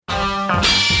All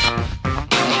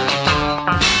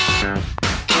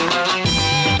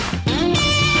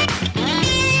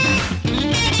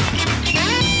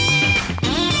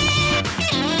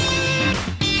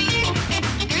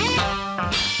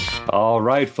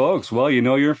right, folks. Well, you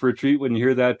know you're in for a treat when you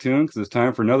hear that tune because it's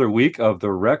time for another week of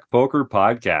the Rec Poker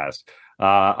Podcast.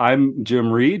 I'm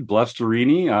Jim Reed,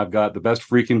 Bluffsterini. I've got the best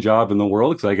freaking job in the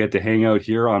world because I get to hang out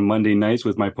here on Monday nights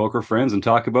with my poker friends and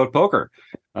talk about poker.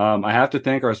 I have to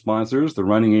thank our sponsors, the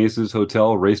Running Aces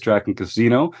Hotel, Racetrack, and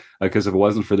Casino, because if it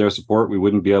wasn't for their support, we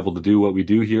wouldn't be able to do what we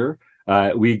do here.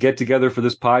 We get together for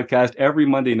this podcast every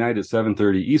Monday night at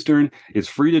 7:30 Eastern. It's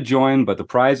free to join, but the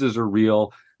prizes are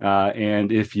real.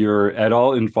 And if you're at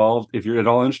all involved, if you're at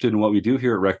all interested in what we do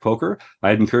here at Rec Poker,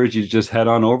 I'd encourage you to just head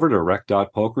on over to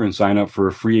rec.poker and sign up for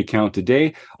a free account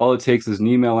today. All it takes is an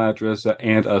email address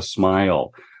and a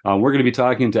smile. We're going to be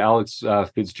talking to Alex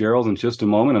Fitzgerald in just a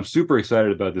moment. I'm super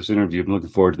excited about this interview. I've been looking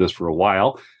forward to this for a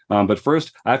while. But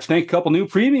first, I have to thank a couple new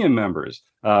premium members.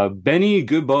 Benny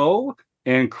Gubeau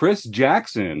and Chris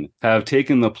Jackson have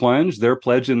taken the plunge. They're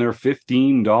pledging their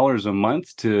 $15 a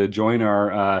month to join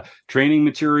our training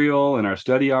material and our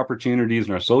study opportunities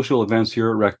and our social events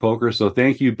here at Rec Poker. So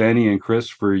thank you, Benny and Chris,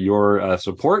 for your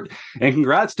support. And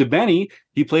congrats to Benny.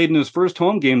 He played in his first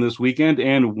home game this weekend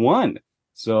and won.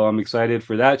 So I'm excited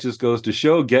for that. Just goes to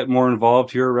show, get more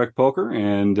involved here at Rec Poker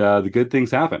and the good things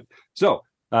happen. So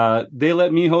they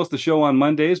let me host the show on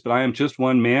Mondays, but I am just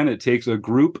one man. It takes a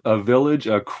group, a village,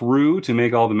 a crew to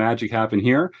make all the magic happen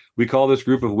here. We call this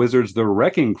group of wizards the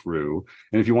Wrecking Crew.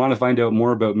 And if you want to find out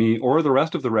more about me or the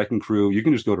rest of the Wrecking Crew, you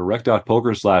can just go to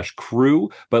rec.poker/crew.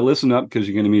 But listen up, because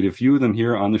you're going to meet a few of them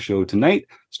here on the show tonight,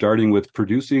 starting with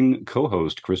producing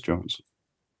co-host Chris Jones.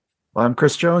 Well, I'm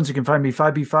Chris Jones. You can find me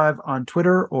 5B5 on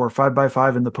Twitter or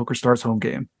 5x5 in the PokerStars home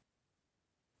game.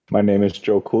 My name is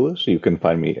Joe Coolis. You can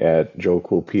find me at Joe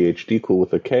Cool PhD, cool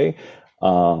with a K,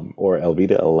 or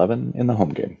Elvita11 in the home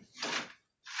game.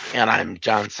 And I'm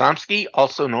John Somsky,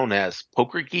 also known as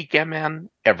Poker Geek MN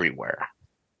everywhere.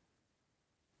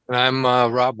 And I'm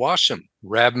Rob Washam,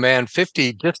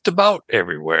 Rabman50, just about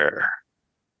everywhere.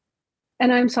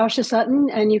 And I'm Sasha Sutton,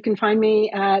 and you can find me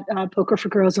at Poker for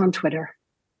Girls on Twitter.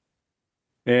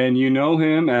 And you know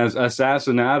him as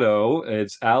Assassinato.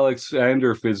 It's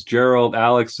Alexander Fitzgerald.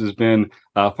 Alex has been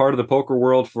part of the poker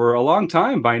world for a long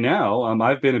time by now.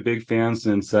 I've been a big fan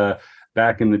since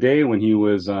back in the day when he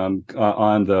was on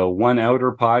the One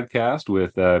Outer podcast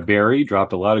with Barry.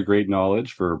 Dropped a lot of great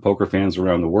knowledge for poker fans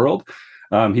around the world.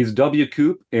 He's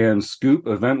WCOOP and Scoop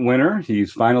event winner.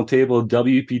 He's final table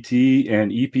WPT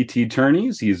and EPT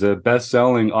tourneys. He's a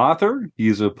best-selling author.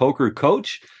 He's a poker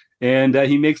coach. And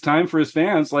he makes time for his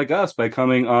fans like us by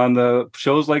coming on the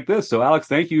shows like this. So, Alex,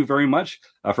 thank you very much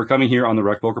for coming here on the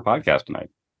Rec Poker Podcast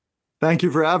tonight. Thank you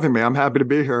for having me. I'm happy to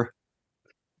be here.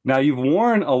 Now, you've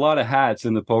worn a lot of hats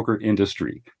in the poker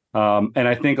industry. And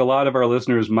I think a lot of our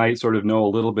listeners might sort of know a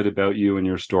little bit about you and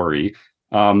your story.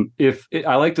 I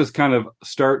like to kind of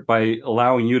start by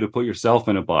allowing you to put yourself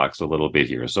in a box a little bit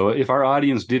here. So if our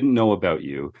audience didn't know about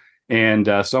you, and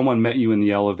someone met you in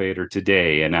the elevator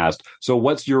today and asked, so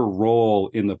what's your role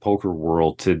in the poker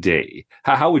world today?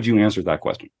 How would you answer that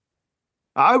question?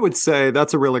 I would say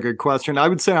that's a really good question. I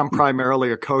would say I'm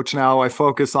primarily a coach now. I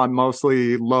focus on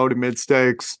mostly low to mid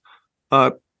stakes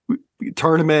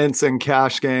tournaments and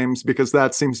cash games because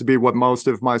that seems to be what most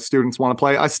of my students want to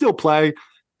play. I still play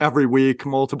every week,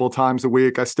 multiple times a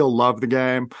week. I still love the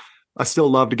game. I still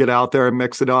love to get out there and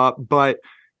mix it up. But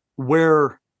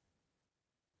where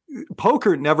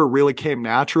poker never really came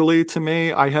naturally to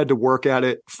me. I had to work at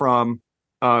it from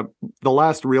the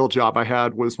last real job I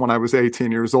had was when I was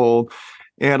 18 years old.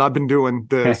 And I've been doing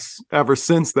this ever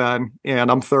since then.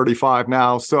 And I'm 35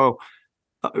 now. So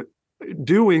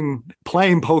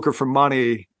playing poker for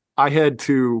money, I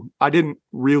didn't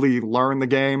really learn the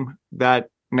game that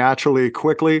naturally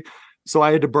quickly. So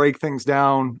I had to break things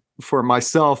down for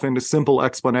myself into simple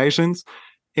explanations.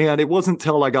 And it wasn't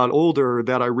until I got older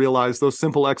that I realized those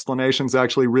simple explanations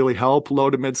actually really help low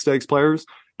to mid stakes players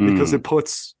because it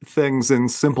puts things in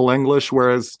simple English.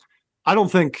 Whereas I don't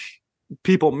think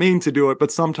people mean to do it,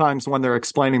 but sometimes when they're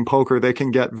explaining poker, they can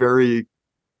get very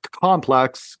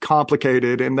complex,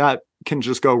 complicated, and that can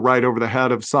just go right over the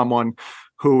head of someone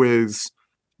who is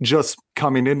just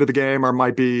coming into the game or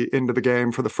might be into the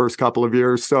game for the first couple of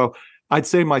years. So I'd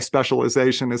say my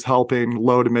specialization is helping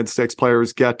low to mid stakes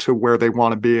players get to where they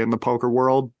want to be in the poker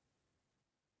world.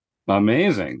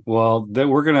 Amazing. Well, then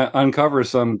we're going to uncover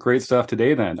some great stuff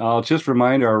today then. I'll just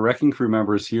remind our Wrecking Crew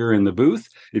members here in the booth,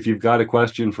 if you've got a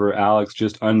question for Alex,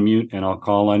 just unmute and I'll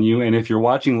call on you. And if you're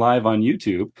watching live on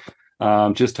YouTube,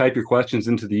 just type your questions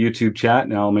into the YouTube chat,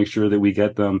 and I'll make sure that we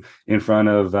get them in front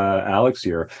of Alex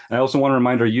here. And I also want to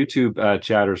remind our YouTube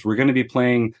chatters, we're going to be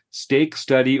playing Stake,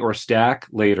 Study, or Stack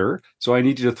later. So I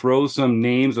need you to throw some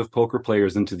names of poker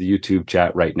players into the YouTube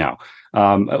chat right now.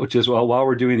 Which is, well, while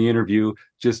we're doing the interview,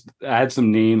 just add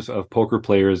some names of poker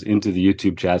players into the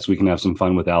YouTube chat so we can have some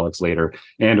fun with Alex later.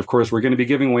 And of course, we're going to be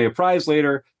giving away a prize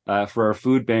later for our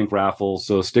food bank raffle.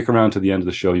 So stick around to the end of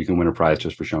the show. You can win a prize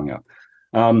just for showing up.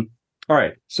 All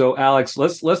right. So Alex,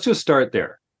 let's just start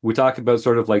there. We talked about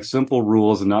sort of like simple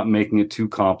rules and not making it too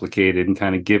complicated and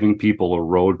kind of giving people a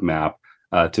roadmap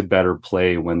to better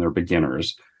play when they're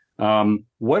beginners.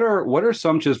 What are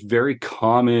some just very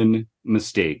common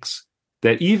mistakes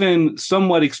that even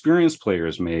somewhat experienced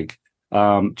players make,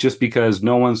 just because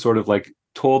no one sort of like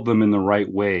told them in the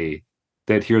right way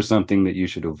that here's something that you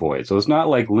should avoid? So it's not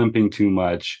like limping too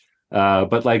much,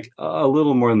 but like a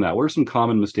little more than that. What are some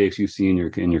common mistakes you see in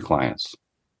your clients?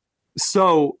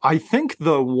 So I think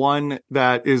the one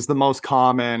that is the most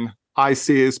common I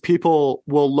see is people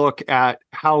will look at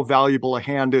how valuable a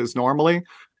hand is normally,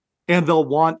 and they'll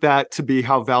want that to be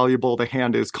how valuable the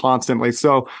hand is constantly.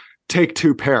 So take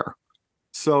 2 pair.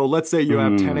 So let's say you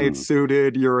have 10-8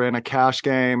 suited, you're in a cash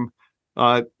game,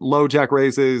 low jack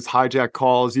raises, hijack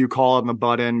calls, you call on the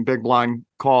button, big blind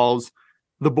calls.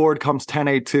 The board comes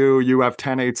 10-8-2, you have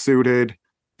 10-8 suited.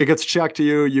 It gets checked to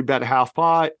you, you bet half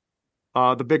pot.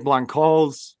 The big blind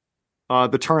calls,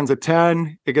 the turn's at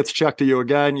 10, it gets checked to you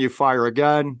again, you fire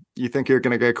again. You think you're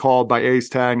going to get called by ace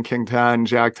 10, king 10,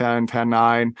 jack 10,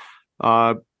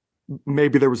 10-9.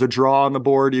 Maybe there was a draw on the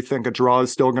board. You think a draw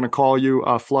is still going to call you.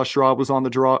 A flush draw was on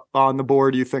the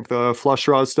board. You think the flush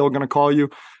draw is still going to call you.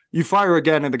 You fire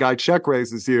again and the guy check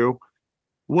raises you.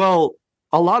 Well,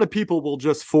 a lot of people will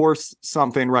just force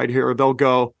something right here. They'll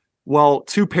go, well,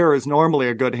 2 pair is normally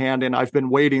a good hand, and I've been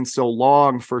waiting so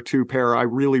long for 2 pair. I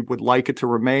really would like it to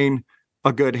remain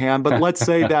a good hand. But let's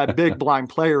say that big blind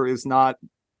player is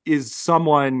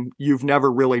someone you've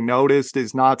never really noticed,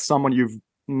 is not someone you've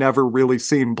never really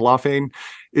seen bluffing,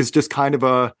 is just kind of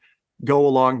a go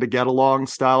along to get along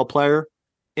style player.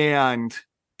 And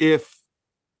if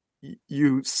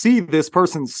you see this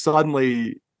person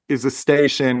suddenly is a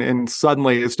station and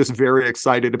suddenly is just very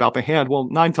excited about the hand, well,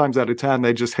 9 times out of 10,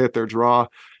 they just hit their draw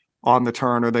on the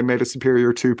turn, or they made a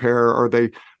superior 2 pair, or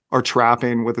they are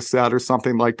trapping with a set or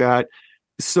something like that.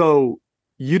 So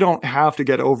you don't have to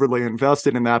get overly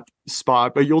invested in that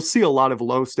spot, but you'll see a lot of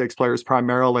low stakes players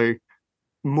primarily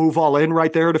move all in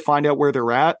right there to find out where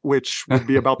they're at, which would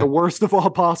be about the worst of all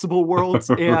possible worlds.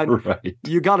 And Right.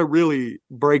 You got to really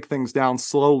break things down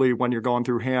slowly when you're going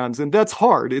through hands. And that's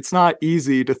hard. It's not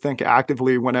easy to think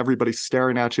actively when everybody's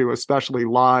staring at you, especially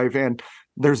live, and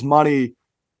there's money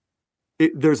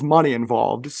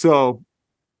involved. So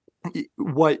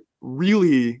what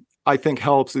really I think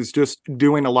helps is just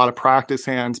doing a lot of practice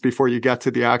hands before you get to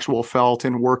the actual felt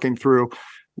and working through,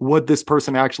 would this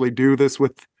person actually do this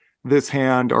with this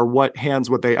hand, or what hands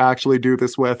would they actually do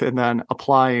this with, and then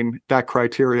applying that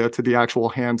criteria to the actual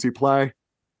hands you play.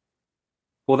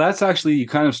 Well, that's actually, you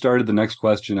kind of started the next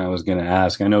question I was going to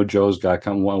ask. I know Joe's got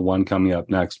one coming up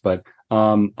next, but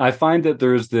I find that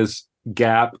there's this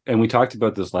gap, and we talked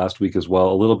about this last week as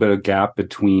well, a little bit of gap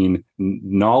between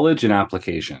knowledge and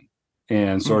application.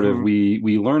 And sort of we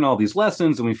learn all these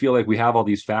lessons and we feel like we have all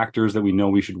these factors that we know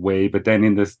we should weigh, but then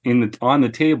on the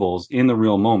tables in the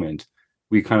real moment,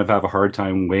 we kind of have a hard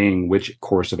time weighing which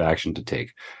course of action to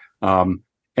take. And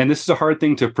this is a hard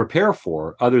thing to prepare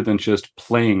for, other than just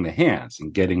playing the hands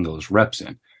and getting those reps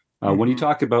in. When you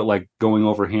talk about like going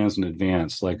over hands in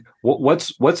advance, like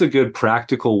what's a good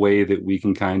practical way that we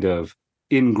can kind of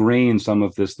ingrain some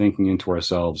of this thinking into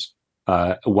ourselves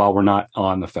while we're not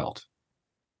on the felt?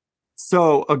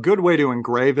 So a good way to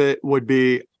engrave it would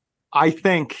be, I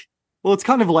think, well, it's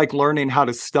kind of like learning how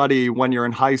to study when you're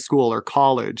in high school or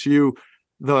college.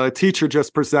 The teacher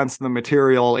just presents the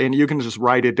material and you can just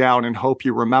write it down and hope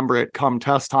you remember it come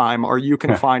test time, or you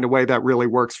can find a way that really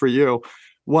works for you.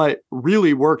 What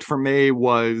really worked for me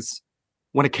was,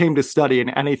 when it came to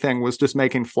studying anything, was just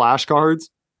making flashcards.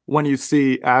 When you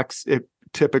see X, it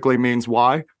typically means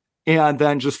Y, and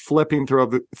then just flipping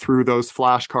through those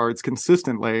flashcards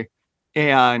consistently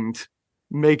and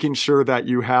making sure that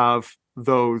you have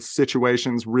those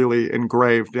situations really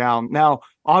engraved down. Now,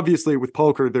 obviously with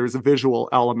poker, there's a visual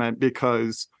element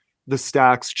because the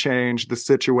stacks change, the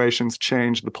situations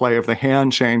change, the play of the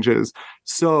hand changes.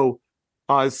 So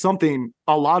a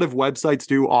lot of websites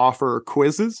do offer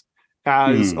quizzes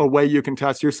as a way you can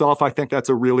test yourself. I think that's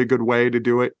a really good way to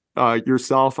do it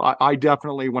yourself. I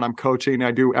definitely, when I'm coaching,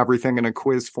 I do everything in a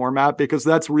quiz format, because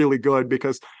that's really good.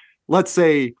 Because let's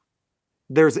say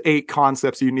there's 8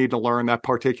 concepts you need to learn that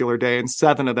particular day, and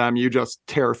 7 of them you just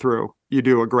tear through. You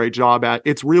do a great job at.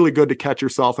 It's really good to catch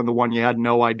yourself in the one you had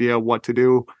no idea what to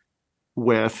do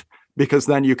with, because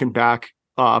then you can back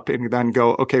up and then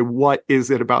go, okay, what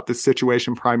is it about this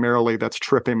situation primarily that's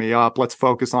tripping me up? Let's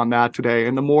focus on that today.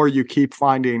 And the more you keep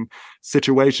finding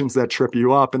situations that trip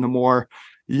you up and the more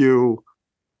you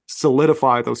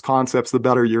solidify those concepts, the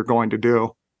better you're going to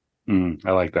do.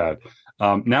 I like that.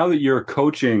 Now that you're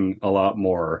coaching a lot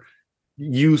more, do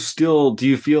you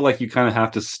feel like you kind of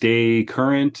have to stay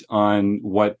current on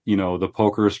what, the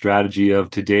poker strategy of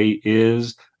today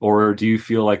is? Or do you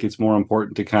feel like it's more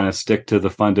important to kind of stick to the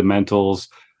fundamentals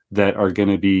that are going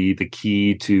to be the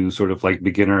key to sort of like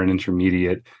beginner and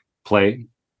intermediate play?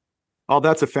 Oh,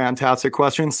 that's a fantastic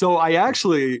question. So I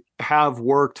actually have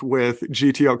worked with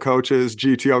GTO coaches,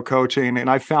 GTO coaching, and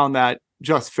I found that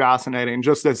just fascinating,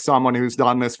 just as someone who's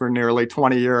done this for nearly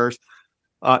 20 years.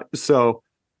 So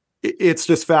it's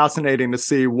just fascinating to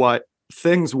see what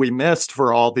things we missed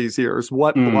for all these years,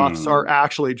 what bluffs are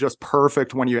actually just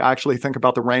perfect when you actually think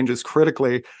about the ranges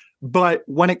critically. But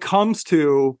when it comes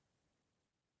to,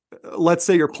 let's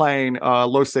say you're playing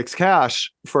low stakes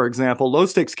cash, for example, low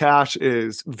stakes cash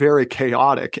is very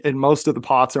chaotic and most of the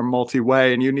pots are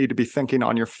multi-way and you need to be thinking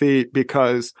on your feet,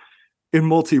 because in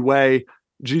multi-way,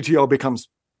 GTO becomes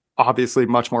obviously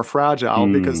much more fragile,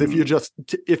 because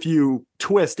if you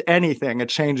twist anything, it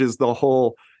changes the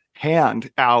whole hand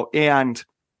out. And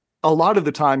a lot of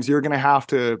the times you're going to have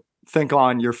to think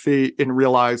on your feet and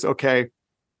realize, okay,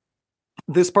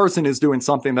 this person is doing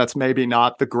something that's maybe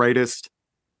not the greatest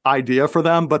idea for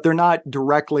them, but they're not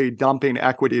directly dumping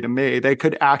equity to me. They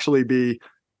could actually be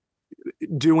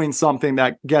doing something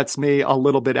that gets me a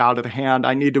little bit out of the hand.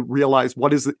 I need to realize,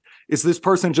 what is it? Is this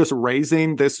person just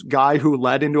raising this guy who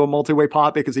led into a multi-way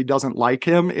pot because he doesn't like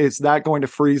him? Is that going to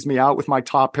freeze me out with my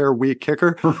top pair weak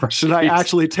kicker? Right. Should I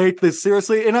actually take this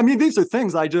seriously? And I mean, these are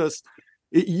things I just,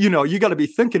 you got to be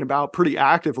thinking about pretty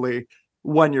actively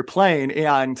when you're playing.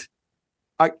 And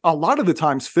a lot of the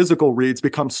times physical reads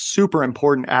become super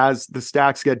important as the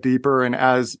stacks get deeper and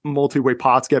as multi-way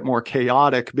pots get more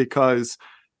chaotic, because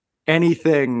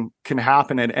anything can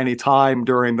happen at any time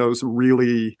during those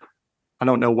really, I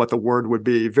don't know what the word would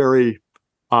be, very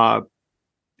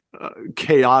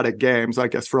chaotic games, I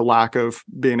guess, for lack of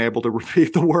being able to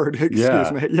repeat the word.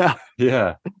 Excuse me.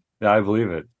 Yeah, I believe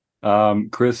it.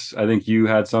 Chris, I think you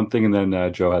had something, and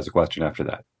then Joe has a question after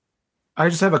that. I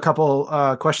just have a couple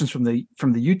questions from the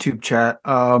YouTube chat.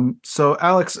 So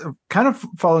Alex, kind of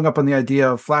following up on the idea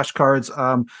of flashcards,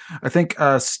 I think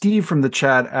Steve from the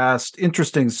chat asked,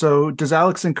 interesting. So does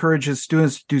Alex encourage his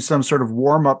students to do some sort of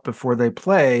warm up before they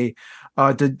play?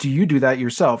 Do you do that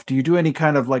yourself? Do you do any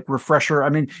kind of like refresher? I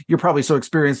mean, you're probably so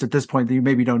experienced at this point that you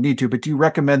maybe don't need to, but do you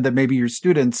recommend that maybe your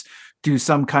students do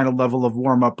some kind of level of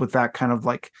warm up with that kind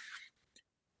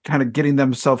of getting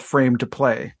themselves framed to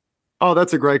play? Oh,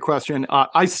 that's a great question.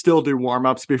 I still do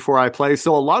warm-ups before I play.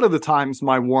 So a lot of the times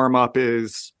my warm-up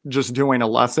is just doing a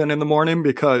lesson in the morning,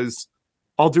 because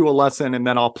I'll do a lesson and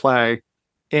then I'll play.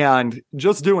 And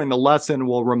just doing the lesson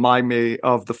will remind me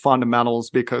of the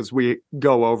fundamentals, because we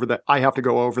go over that. I have to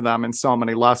go over them in so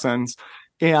many lessons.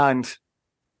 And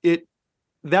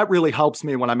that really helps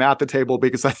me when I'm at the table,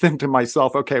 because I think to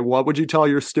myself, okay, what would you tell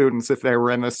your students if they were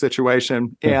in this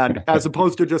situation? And as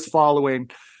opposed to just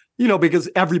following, because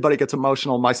everybody gets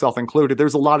emotional, myself included.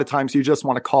 There's a lot of times you just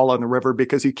want to call on the river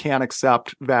because you can't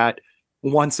accept that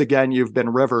once again you've been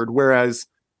rivered. Whereas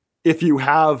if you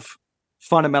have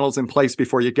fundamentals in place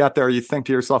before you get there, you think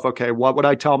to yourself, okay, what would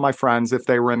I tell my friends if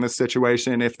they were in this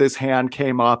situation? If this hand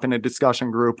came up in a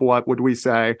discussion group, what would we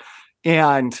say?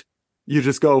 And you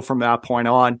just go from that point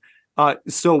on.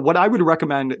 So what I would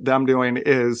recommend them doing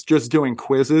is just doing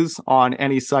quizzes on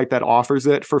any site that offers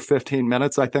it for 15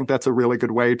 minutes. I think that's a really good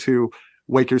way to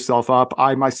wake yourself up.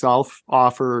 I myself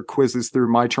offer quizzes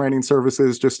through my training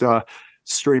services, just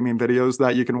streaming videos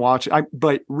that you can watch.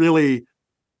 But really,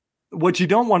 what you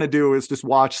don't want to do is just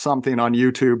watch something on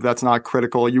YouTube that's not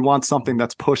critical. You want something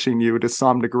that's pushing you to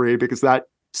some degree, because that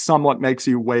somewhat makes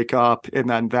you wake up, and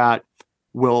then that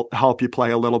will help you play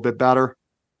a little bit better.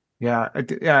 Yeah,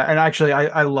 and actually,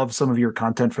 I love some of your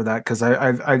content for that, because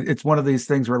it's one of these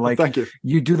things where, like, thank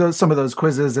you do some of those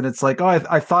quizzes, and it's like, oh,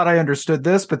 I thought I understood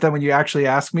this, but then when you actually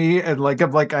ask me, and like I'm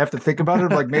like I have to think about it,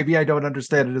 I'm like maybe I don't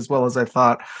understand it as well as I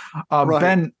thought.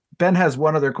 Right. Ben has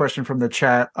one other question from the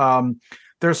chat.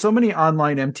 There are so many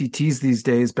online MTTs these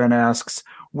days. Ben asks,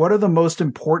 what are the most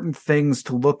important things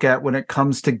to look at when it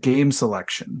comes to game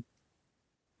selection?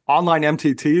 Online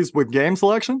MTTs with game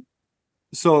selection?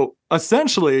 So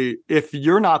essentially, if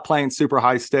you're not playing super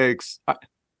high stakes,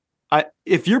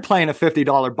 if you're playing a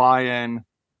 $50 buy-in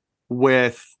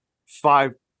with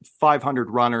 500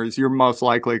 runners, you're most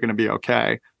likely going to be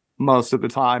okay most of the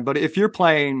time. But if you're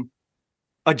playing,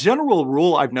 a general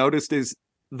rule I've noticed is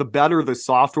the better the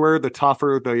software, the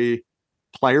tougher the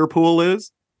player pool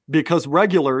is, because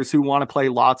regulars who want to play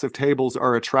lots of tables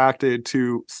are attracted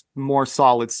to more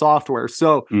solid software.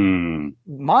 So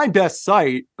my best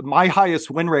site, my highest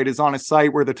win rate is on a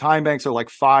site where the time banks are like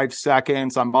 5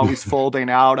 seconds. I'm always folding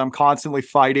out. I'm constantly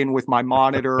fighting with my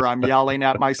monitor. I'm yelling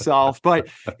at myself, but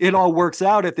it all works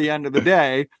out at the end of the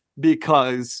day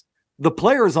because the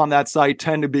players on that site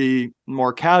tend to be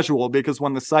more casual, because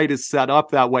when the site is set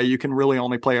up that way, you can really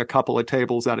only play a couple of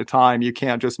tables at a time. You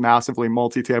can't just massively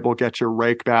multi-table, get your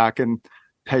rake back, and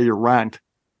pay your rent.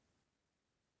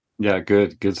 Yeah,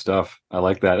 good stuff. I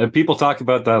like that. And people talk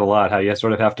about that a lot, how you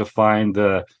sort of have to find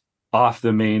the off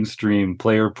the mainstream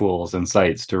player pools and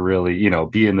sites to really,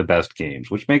 be in the best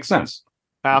games, which makes sense.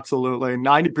 Absolutely.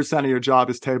 90% of your job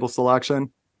is table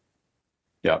selection.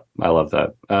 Yeah, I love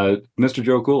that. Mr.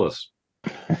 Joe Koulis.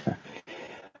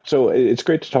 So it's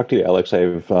great to talk to you, Alex.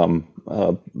 I've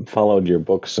followed your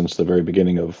book since the very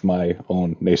beginning of my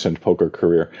own nascent poker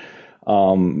career.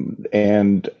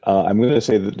 And I'm going to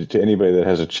say that to anybody that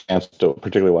has a chance to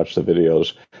particularly watch the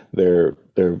videos, they're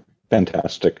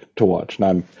fantastic to watch. And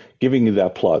I'm giving you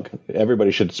that plug.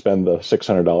 Everybody should spend the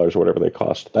 $600 or whatever they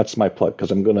cost. That's my plug, because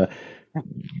I'm going to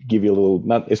give you a little,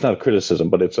 it's not a criticism,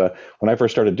 but it's when I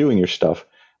first started doing your stuff,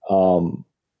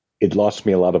 it lost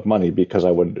me a lot of money because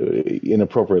I would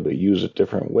inappropriately use it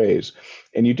different ways.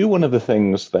 And you do one of the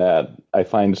things that I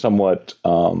find somewhat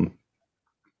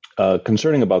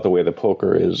concerning about the way the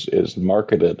poker is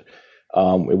marketed,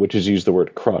 which is use the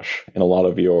word crush in a lot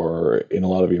of your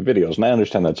videos. And I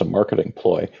understand that's a marketing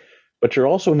ploy, but you're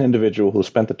also an individual who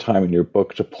spent the time in your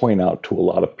book to point out to a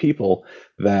lot of people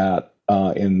that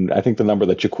I think the number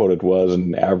that you quoted was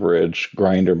an average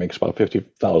grinder makes about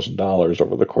 $50,000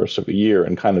 over the course of a year,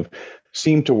 and kind of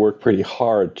seemed to work pretty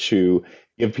hard to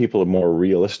give people a more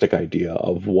realistic idea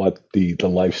of what the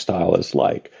lifestyle is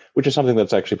like, which is something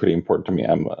that's actually pretty important to me.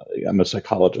 I'm a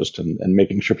psychologist, and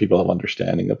making sure people have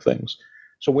understanding of things.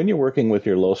 So when you're working with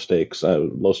your low stakes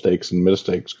and mid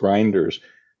stakes grinders,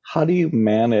 how do you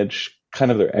manage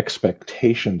kind of their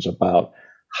expectations about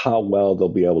how well they'll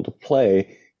be able to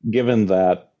play, given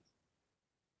that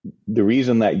the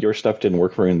reason that your stuff didn't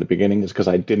work for me in the beginning is because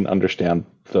I didn't understand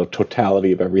the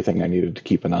totality of everything I needed to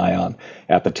keep an eye on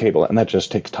at the table. And that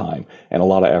just takes time and a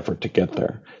lot of effort to get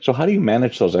there. So how do you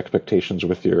manage those expectations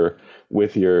with your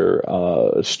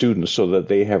students so that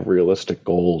they have realistic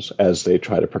goals as they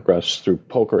try to progress through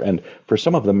poker, and for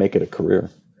some of them make it a career?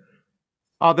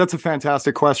 That's a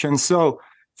fantastic question. So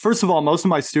first of all, most of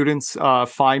my students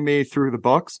find me through the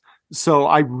books. So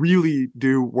I really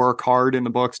do work hard in the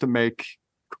books to make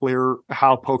clear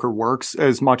how poker works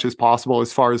as much as possible,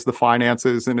 as far as the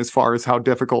finances and as far as how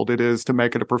difficult it is to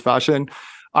make it a profession.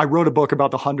 I wrote a book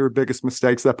about the 100 biggest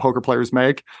mistakes that poker players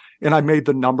make, and I made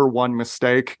the number one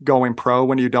mistake going pro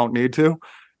when you don't need to.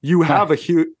 You have a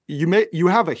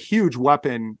huge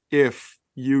weapon if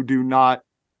you do not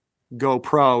go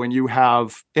pro and you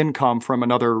have income from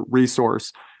another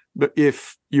resource, but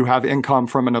if you have income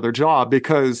from another job,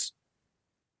 because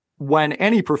when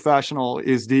any professional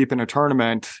is deep in a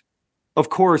tournament, of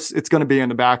course, it's going to be in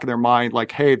the back of their mind,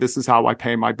 like, hey, this is how I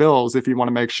pay my bills. If you want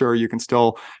to make sure you can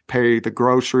still pay the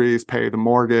groceries, pay the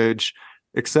mortgage,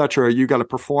 etc., you got to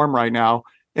perform right now.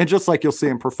 And just like you'll see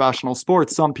in professional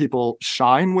sports, some people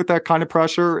shine with that kind of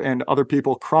pressure and other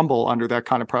people crumble under that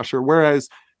kind of pressure. Whereas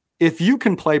if you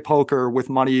can play poker with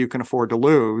money you can afford to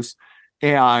lose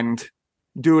and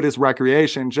do it as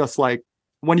recreation, just like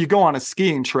when you go on a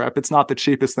skiing trip, it's not the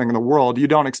cheapest thing in the world. You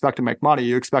don't expect to make money.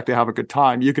 You expect to have a good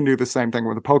time. You can do the same thing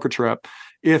with a poker trip.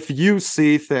 If you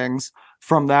see things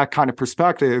from that kind of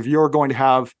perspective, you're going to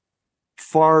have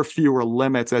far fewer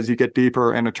limits as you get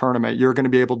deeper in a tournament. You're going to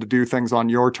be able to do things on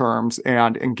your terms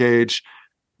and engage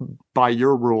by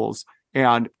your rules.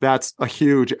 And that's a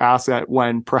huge asset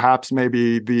when perhaps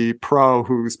maybe the pro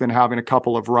who's been having a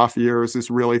couple of rough years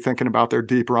is really thinking about their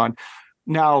deep run.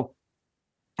 Now,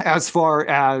 as far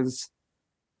as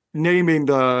naming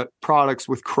the products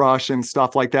with crush and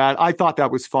stuff like that, I thought that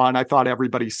was fun. I thought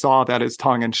everybody saw that as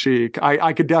tongue in cheek.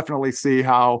 I could definitely see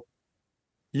how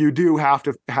you do have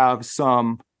to have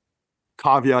some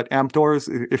caveat emptors,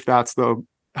 if that's the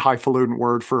highfalutin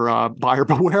word for buyer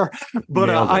beware.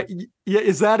 But yeah,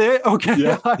 is that it? Okay.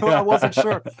 Yeah. I wasn't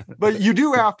sure. But you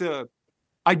do have to,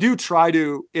 I do try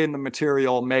to, in the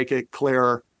material, make it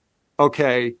clear,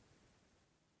 okay,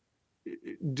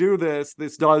 do this.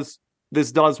 This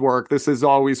does work. This has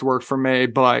always worked for me,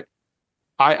 but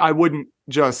I wouldn't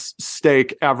just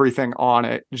stake everything on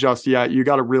it just yet. You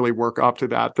got to really work up to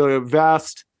that. The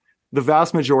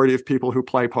vast majority of people who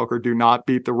play poker do not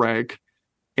beat the reg.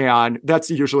 And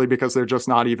that's usually because they're just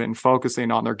not even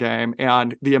focusing on their game.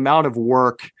 And the amount of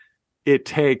work it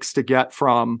takes to get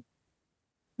from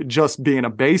just being a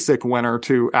basic winner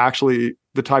to actually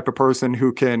the type of person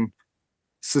who can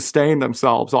sustain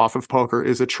themselves off of poker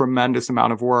is a tremendous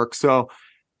amount of work. So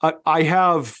I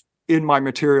have in my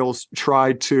materials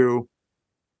tried to,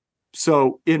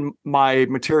 so in my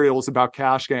materials about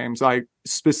cash games, I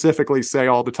specifically say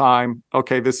all the time,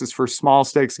 okay, this is for small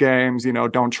stakes games.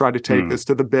 Don't try to take this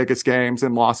to the biggest games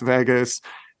in Las Vegas.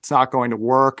 It's not going to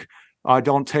work.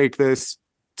 Don't take this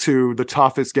to the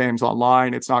toughest games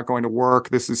online. It's not going to work.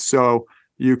 This is so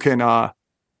you can,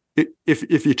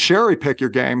 if you cherry pick your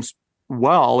games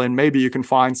well, and maybe you can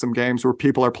find some games where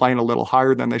people are playing a little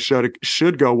higher than they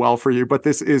should go well for you, but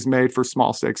this is made for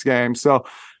small stakes games. So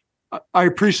I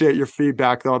appreciate your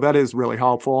feedback, though. That is really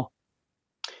helpful.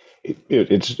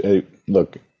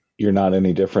 Look, you're not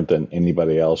any different than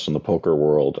anybody else in the poker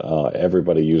world.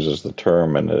 Everybody uses the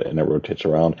term and it rotates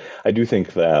around. I do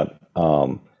think that,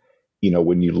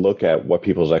 when you look at what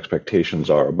people's expectations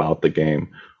are about the game,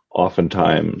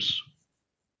 oftentimes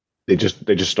they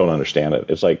just don't understand it.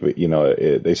 It's like,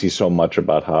 they see so much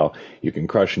about how you can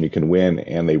crush and you can win,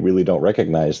 and they really don't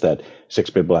recognize that 6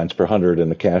 big blinds per 100 in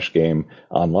the cash game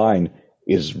online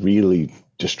is really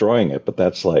destroying it. But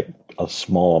that's like a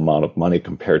small amount of money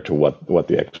compared to what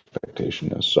the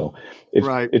expectation is. So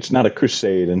it's not a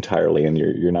crusade entirely, and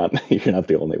you're not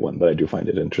the only one. But I do find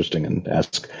it interesting and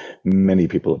ask many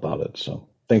people about it. So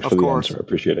thanks for the answer. I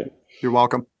appreciate it. You're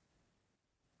welcome.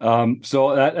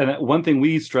 So one thing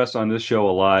we stress on this show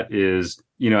a lot is,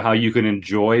 how you can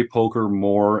enjoy poker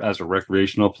more as a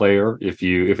recreational player if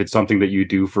it's something that you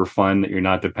do for fun, that you're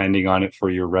not depending on it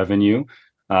for your revenue.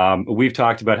 We've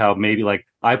talked about how maybe, like,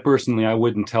 I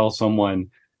wouldn't tell someone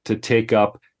to take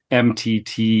up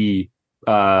MTT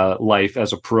life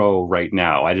as a pro right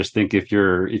now. I just think if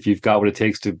you've got what it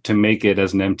takes to make it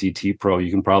as an MTT pro,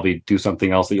 you can probably do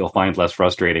something else that you'll find less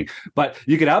frustrating. But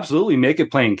you could absolutely make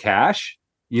it playing cash.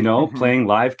 Playing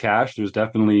live cash. There's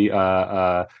definitely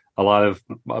a lot of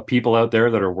people out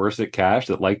there that are worse at cash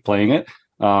that like playing it.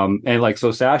 And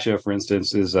so Sasha, for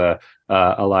instance, is a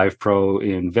live pro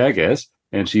in Vegas,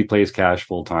 and she plays cash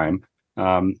full time.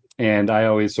 And I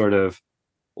always sort of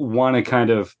want to kind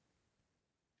of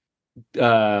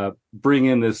bring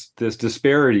in this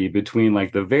disparity between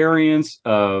like the variance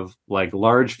of like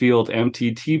large field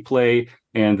MTT play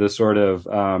and the sort of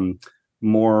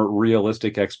more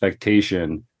realistic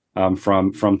expectation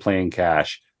from playing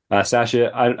cash.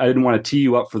 Sasha, I didn't want to tee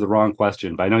you up for the wrong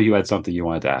question, but I know you had something you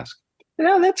wanted to ask.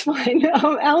 No, that's fine.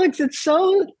 Alex,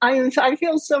 I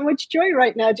feel so much joy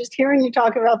right now just hearing you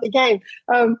talk about the game.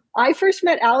 I first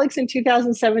met Alex in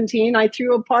 2017. I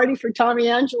threw a party for Tommy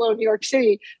Angelo in New York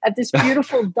City at this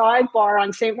beautiful dive bar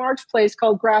on St. Mark's Place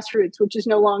called Grassroots, which is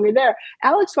no longer there.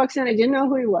 Alex walks in. I didn't know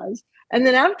who he was. And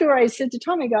then after I said to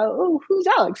Tommy, I go, "Oh, who's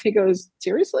Alex?" He goes,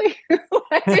 "Seriously?"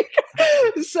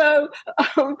 So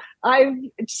I've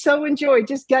so enjoyed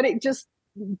getting to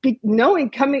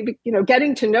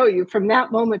know you from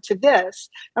that moment to this.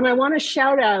 And I want to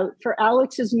shout out for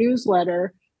Alex's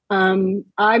newsletter. I'm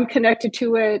connected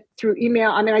to it through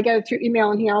email. I get it through email,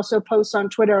 and he also posts on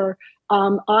Twitter.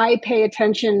 I pay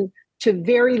attention to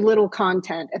very little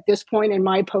content at this point in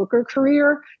my poker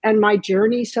career and my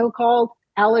journey, so-called.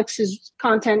 Alex's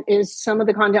content is some of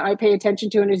the content I pay attention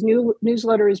to, and his new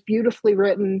newsletter is beautifully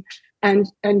written and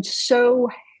so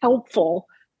helpful,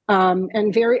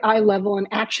 and very eye level and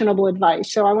actionable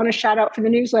advice. So I want to shout out for the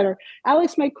newsletter.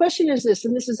 Alex, my question is this,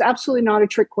 and this is absolutely not a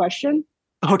trick question.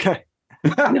 Okay.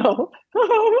 No,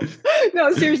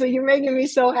 seriously, you're making me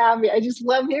so happy. I just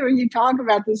love hearing you talk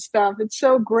about this stuff. It's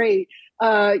so great.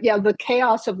 The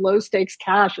chaos of low stakes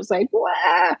cash is like,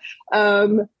 wow.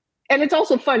 And it's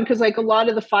also fun because like a lot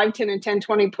of the 5, 10, and 10,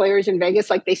 20 players in Vegas,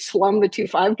 like they slum the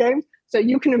 2-5 games. So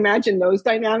you can imagine those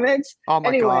dynamics. Oh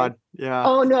my God. Yeah.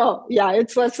 Oh no. Yeah.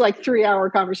 That's like 3-hour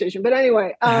conversation. But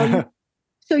anyway,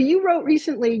 so you wrote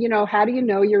recently, how do you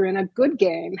know you're in a good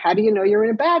game? How do you know you're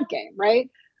in a bad game? Right.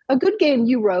 A good game,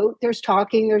 you wrote, there's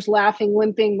talking, there's laughing,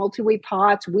 limping, multi-way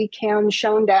pots, weak hands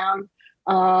shown down,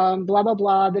 blah, blah,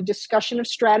 blah. The discussion of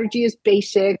strategy is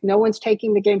basic. No one's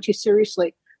taking the game too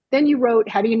seriously. Then you wrote,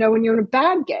 how do you know when you're in a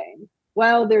bad game?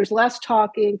 Well, there's less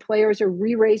talking. Players are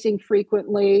re-raising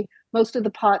frequently. Most of the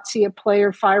pots see a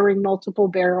player firing multiple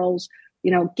barrels.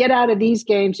 Get out of these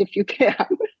games if you can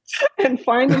and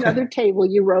find another table,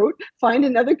 you wrote. Find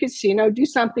another casino. Do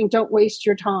something. Don't waste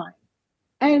your time.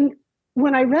 And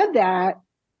when I read that,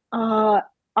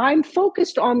 I'm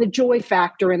focused on the joy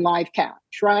factor in live catch,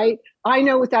 right? I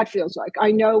know what that feels like.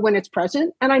 I know when it's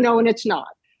present and I know when it's not.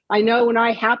 I know when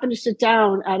I happen to sit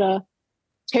down at a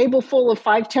table full of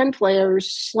 5-10 players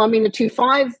slumming the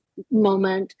 2-5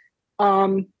 moment.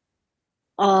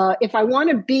 If I want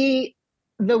to be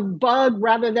the bug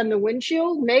rather than the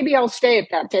windshield, maybe I'll stay at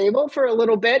that table for a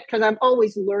little bit because I'm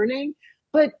always learning.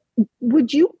 But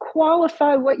would you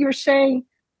qualify what you're saying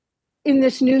in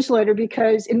this newsletter?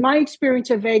 Because in my experience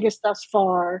of Vegas thus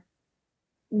far,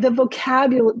 the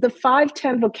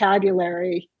 5-10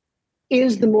 vocabulary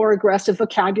is the more aggressive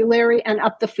vocabulary and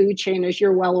up the food chain, as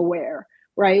you're well aware,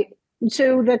 right? And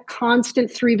so the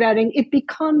constant 3-betting, it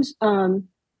becomes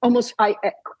almost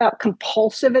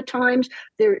compulsive at times.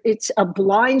 It's a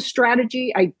blind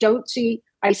strategy. I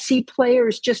see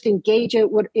players just engage it.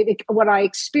 What I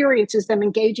experience is them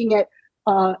engaging it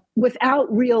without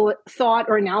real thought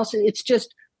or analysis. It's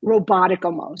just robotic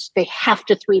almost. They have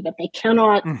to 3-bet. They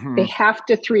cannot. Mm-hmm. They have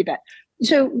to 3-bet.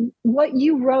 So what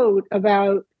you wrote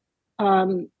about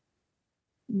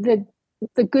the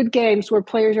good games where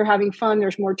players are having fun,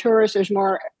 there's more tourists, there's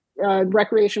more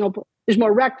recreational, there's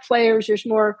more rec players, there's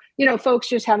more folks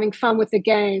just having fun with the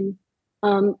game.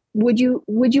 Would you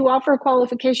offer a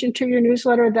qualification to your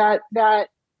newsletter that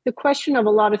the question of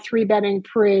a lot of 3-betting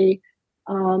pre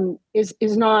is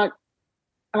not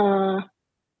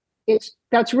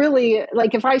that's really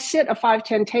like, if I sit a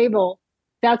 5-10 table,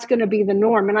 that's going to be the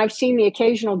norm. And I've seen the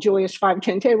occasional joyous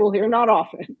 5-10 table here, not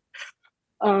often.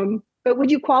 But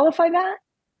would you qualify that?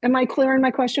 Am I clear in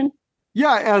my question?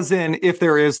 Yeah, as in, if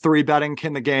there is 3-betting,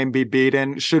 can the game be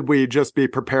beaten? Should we just be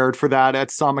prepared for that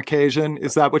at some occasion?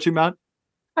 Is that what you meant?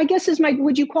 I guess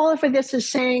would you qualify this as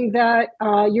saying that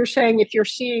you're saying if you're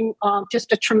seeing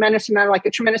just a tremendous amount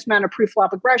of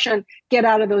pre-flop aggression, get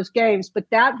out of those games. But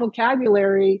that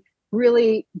vocabulary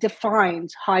really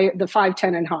defines the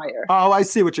 5-10 and higher. Oh, I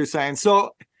see what you're saying.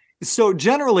 So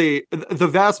generally, the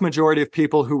vast majority of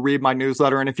people who read my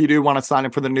newsletter, and if you do want to sign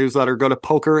up for the newsletter, go to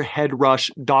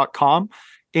pokerheadrush.com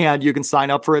and you can sign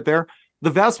up for it there. The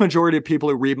vast majority of people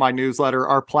who read my newsletter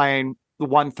are playing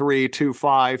 1-3,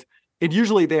 2-5. And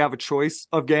usually they have a choice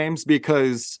of games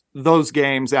because those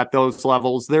games at those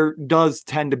levels, there does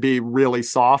tend to be really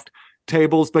soft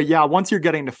tables. But yeah, once you're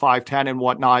getting to 5-10 and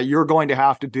whatnot, you're going to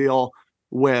have to deal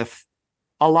with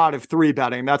a lot of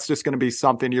 3-betting. That's just going to be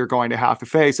something you're going to have to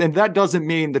face. And that doesn't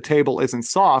mean the table isn't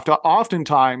soft.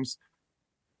 Oftentimes,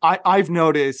 I've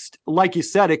noticed, like you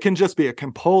said, it can just be a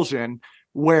compulsion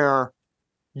where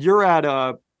you're at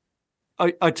a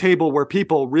table where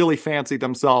people really fancy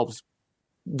themselves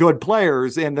good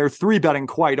players and they're 3-betting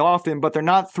quite often, but they're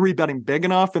not 3-betting big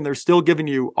enough and they're still giving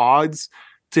you odds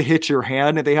to hit your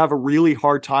hand, and they have a really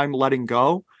hard time letting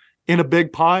go in a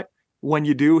big pot when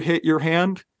you do hit your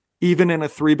hand, even in a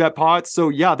 3-bet pot. So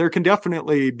yeah, there can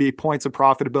definitely be points of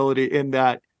profitability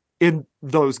in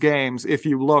those games if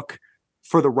you look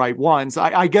for the right ones.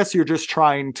 I guess you're just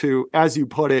trying to, as you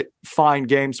put it, find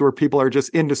games where people are just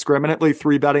indiscriminately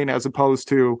 3-betting as opposed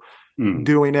to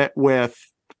doing it with,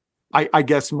 I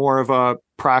guess, more of a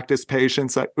practice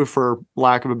patience, for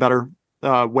lack of a better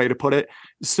way to put it.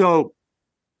 So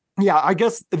yeah, I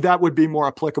guess that would be more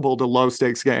applicable to low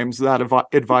stakes games, that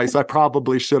advice. I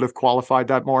probably should have qualified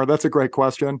that more. That's a great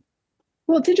question.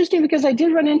 Well, it's interesting because I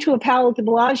did run into a pal at the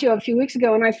Bellagio a few weeks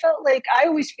ago, and I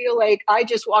always feel like I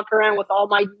just walk around with all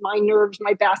my nerves,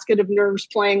 my basket of nerves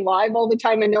playing live all the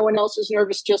time, and no one else is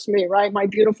nervous, just me, right? My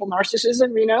beautiful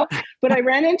narcissism, But I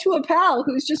ran into a pal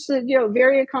who's just a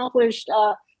very accomplished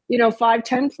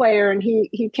 5-10 player, and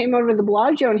he came over to the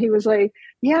Bellagio and he was like,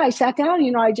 yeah, I sat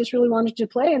down, I just really wanted to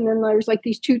play, and then there's like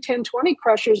these 2 10-20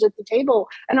 crushers at the table,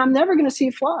 and I'm never going to see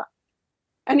a flop.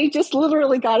 And he just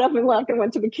literally got up and left and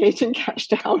went to the cage and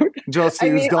cashed out.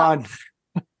 He was gone.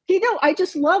 I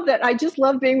just love that. I just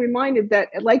love being reminded that,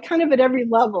 like, kind of at every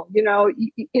level,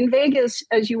 in Vegas,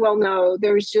 as you well know,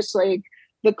 there's just like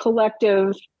the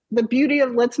collective, the beauty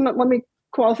of, let me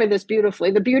qualify this beautifully.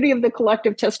 The beauty of the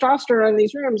collective testosterone in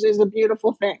these rooms is a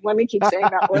beautiful thing. Let me keep saying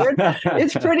that word.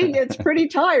 It's pretty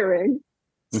tiring.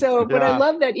 So, but I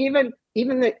love that even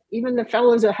the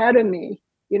fellows ahead of me,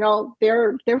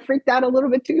 they're freaked out a little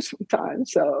bit too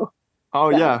sometimes. So,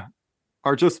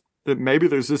 or just maybe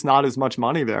there's just not as much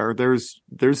money there. There's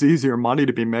easier money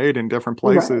to be made in different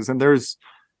places, right. And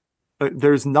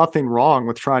there's nothing wrong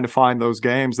with trying to find those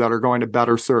games that are going to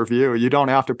better serve you. You don't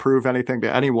have to prove anything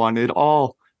to anyone.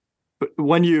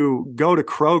 When you go to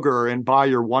Kroger and buy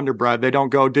your Wonder Bread, they don't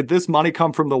go, did this money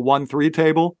come from the 1-3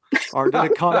 table or did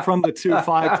it come from the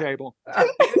 2-5 table?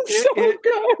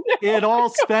 It all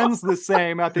spends the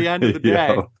same at the end of the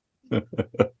day.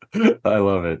 I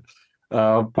love it.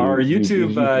 Our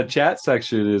YouTube chat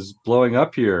section is blowing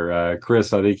up here.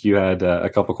 Chris, I think you had a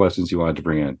couple questions you wanted to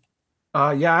bring in.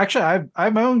 Yeah, actually, I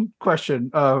have my own question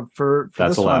for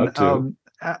That's this one. Too.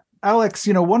 Alex,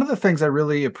 one of the things I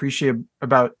really appreciate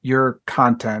about your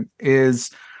content is,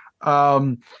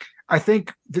 I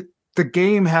think the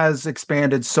game has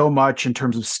expanded so much in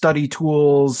terms of study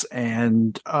tools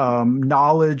and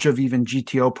knowledge of even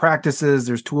GTO practices.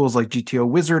 There's tools like GTO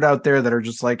Wizard out there that are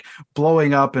just like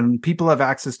blowing up, and people have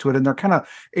access to it, and they're kind of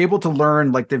able to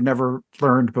learn like they've never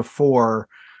learned before.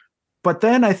 But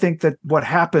then I think that what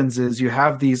happens is you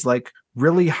have these like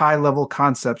really high level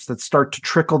concepts that start to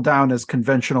trickle down as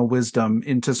conventional wisdom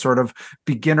into sort of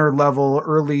beginner level,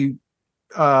 early,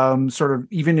 sort of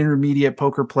even intermediate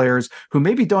poker players who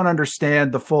maybe don't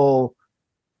understand the full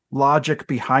logic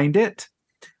behind it.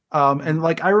 And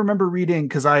like I remember reading,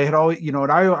 because I had always,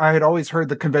 I had always heard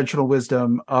the conventional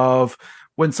wisdom of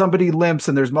when somebody limps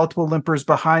and there's multiple limpers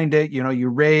behind it, you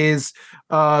raise,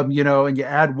 and you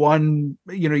add one,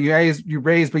 you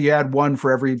raise, but you add one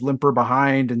for every limper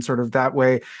behind, and sort of that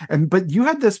way. But you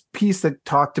had this piece that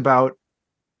talked about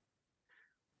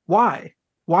why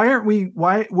aren't we,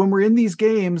 when we're in these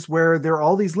games where there are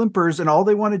all these limpers and all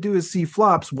they want to do is see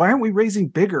flops, why aren't we raising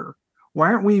bigger?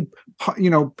 Why aren't we,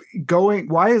 going?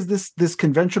 Why is this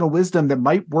conventional wisdom that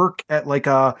might work at like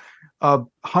a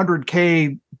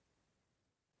 100K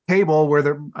table where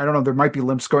there might be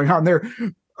limps going on there?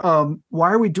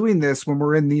 Why are we doing this when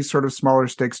we're in these sort of smaller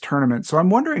stakes tournaments? So I'm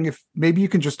wondering if maybe you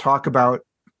can just talk about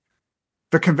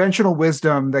the conventional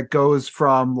wisdom that goes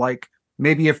from like,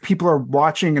 maybe if people are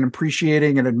watching and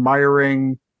appreciating and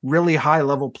admiring really high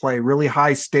level play, really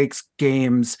high stakes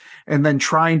games, and then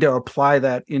trying to apply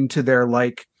that into their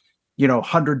like,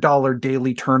 $100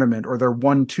 daily tournament or their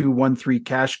 1-2, 1-3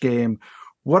 cash game.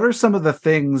 What are some of the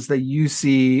things that you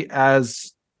see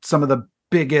as some of the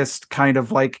biggest kind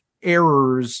of like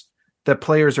errors that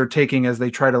players are taking as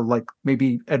they try to like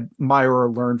maybe admire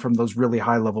or learn from those really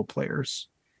high level players?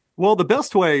 Well, the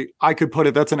best way I could put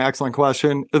it, that's an excellent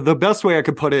question. The best way I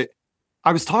could put it,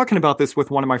 I was talking about this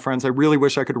with one of my friends. I really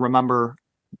wish I could remember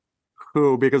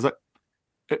who, because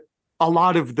a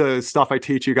lot of the stuff I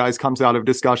teach you guys comes out of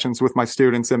discussions with my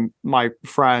students and my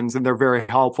friends, and they're very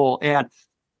helpful. And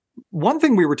one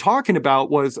thing we were talking about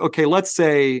was, okay, let's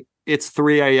say it's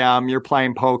 3 a.m., you're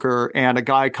playing poker, and a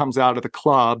guy comes out of the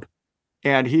club,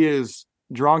 and he is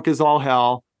drunk as all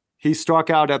hell. He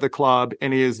struck out at the club,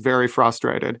 and he is very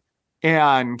frustrated.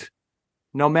 And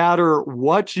no matter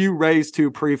what you raise to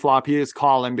pre-flop, he is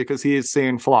calling because he is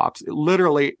seeing flops.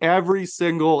 Literally every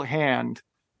single hand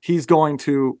he's going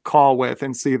to call with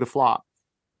and see the flop.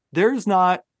 There's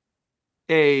not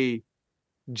a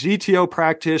GTO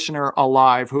practitioner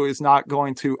alive who is not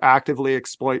going to actively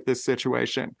exploit this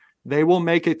situation. They will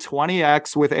make it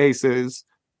 20x with aces,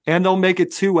 and they'll make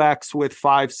it 2x with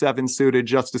 5-7 suited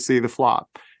just to see the flop.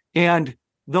 And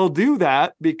they'll do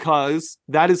that because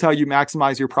that is how you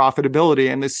maximize your profitability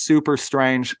in this super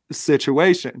strange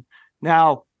situation.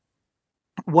 Now,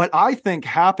 what I think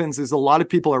happens is a lot of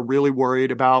people are really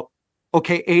worried about,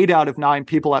 okay, 8 out of 9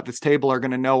 people at this table are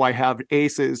going to know I have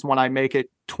aces when I make it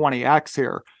 20x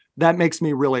here. That makes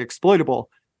me really exploitable.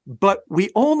 But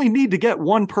we only need to get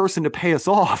one person to pay us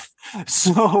off.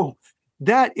 So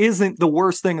that isn't the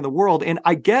worst thing in the world. And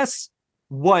I guess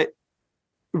what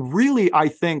really, I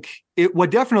think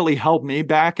what definitely helped me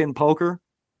back in poker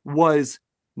was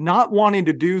not wanting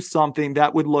to do something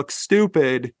that would look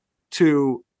stupid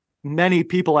to many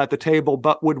people at the table,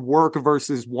 but would work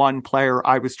versus one player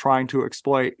I was trying to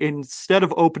exploit. Instead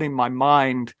of opening my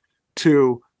mind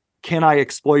to, can I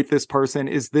exploit this person?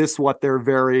 Is this what they're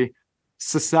very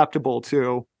susceptible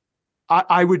to?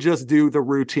 I would just do the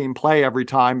routine play every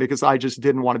time because I just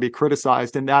didn't want to be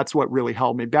criticized. And that's what really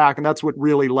held me back. And that's what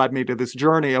really led me to this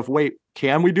journey of, wait,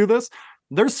 can we do this?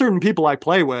 There's certain people I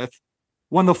play with,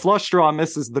 when the flush draw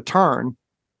misses the turn,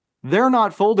 they're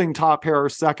not folding top pair or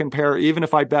second pair, even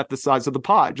if I bet the size of the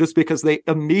pot, just because they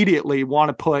immediately want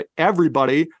to put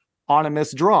everybody on a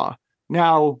missed draw.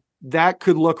 Now, that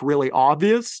could look really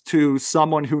obvious to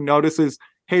someone who notices,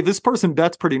 hey, this person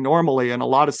bets pretty normally in a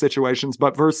lot of situations,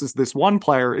 but versus this one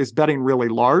player is betting really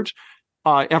large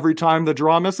every time the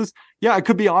draw misses. Yeah, it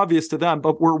could be obvious to them,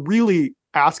 but we're really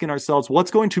asking ourselves,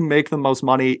 what's going to make the most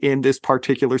money in this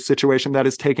particular situation that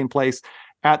is taking place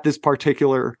at this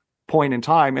particular point in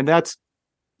time? And that's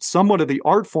somewhat of the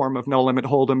art form of No Limit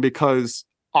Hold'em, because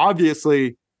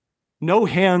obviously no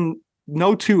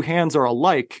two hands are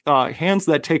alike. Hands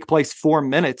that take place 4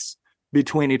 minutes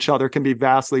between each other can be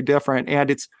vastly different. And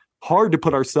it's hard to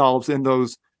put ourselves in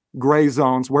those gray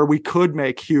zones where we could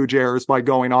make huge errors by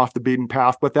going off the beaten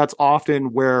path. But that's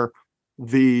often where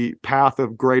the path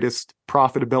of greatest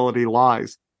profitability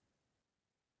lies.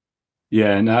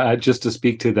 Yeah, and just to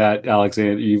speak to that,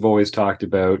 Alexander, you've always talked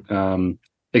about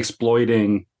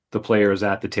exploiting the players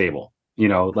at the table.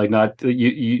 Like not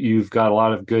you've got a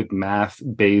lot of good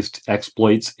math-based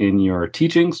exploits in your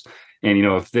teachings, and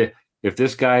if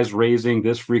this guy's raising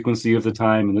this frequency of the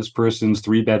time and this person's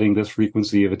 3-betting this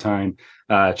frequency of a time,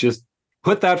 just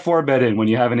put that 4-bet in when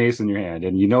you have an ace in your hand,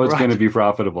 and it's going to be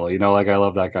profitable. Like I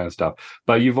love that kind of stuff.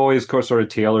 But you've always sort of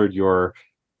tailored your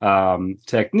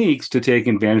techniques to take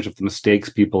advantage of the mistakes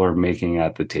people are making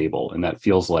at the table, and that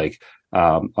feels like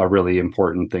a really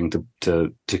important thing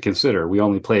to consider. We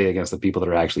only play against the people that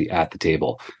are actually at the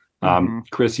table.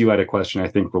 Chris, you had a question, I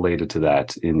think, related to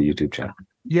that in the YouTube chat.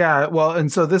 Yeah, well,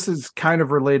 and so this is kind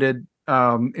of related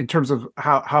in terms of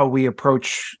how we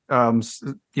approach,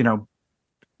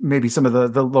 maybe some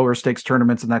of the lower stakes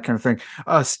tournaments and that kind of thing.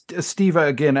 Steve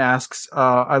again asks,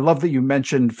 I love that you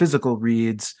mentioned physical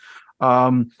reads.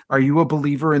 Are you a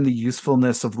believer in the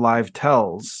usefulness of live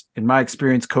tells? In my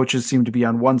experience, coaches seem to be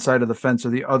on one side of the fence or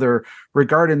the other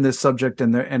regarding this subject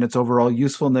and its overall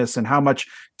usefulness, and how much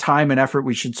time and effort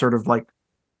we should sort of like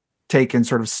take in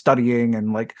sort of studying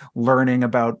and like learning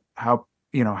about how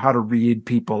to read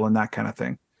people and that kind of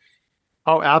thing.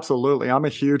 Oh, absolutely. I'm a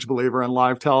huge believer in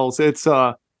live tells. It's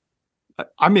some of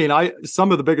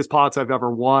the biggest pots I've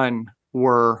ever won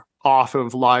were off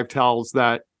of live tells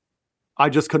that I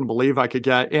just couldn't believe I could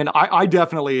get. And I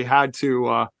definitely had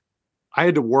to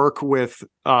work with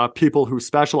people who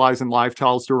specialize in live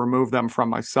tells to remove them from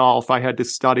myself. I had to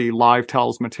study live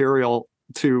tells material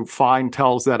to find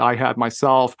tells that I had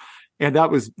myself. And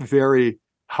that was very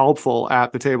helpful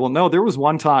at the table. No, there was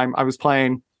one time I was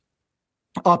playing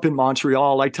up in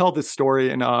Montreal. I tell this story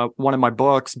in one of my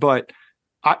books, but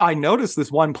I noticed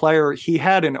this one player, he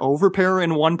had an overpair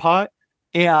in one pot,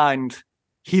 and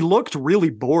he looked really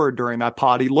bored during that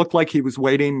pot. He looked like he was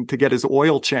waiting to get his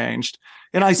oil changed.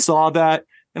 And I saw that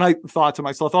and I thought to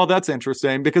myself, oh, that's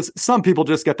interesting, because some people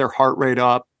just get their heart rate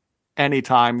up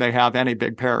anytime they have any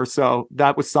big pair. So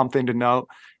that was something to note.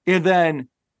 And then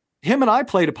him and I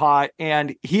played a pot,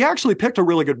 and he actually picked a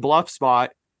really good bluff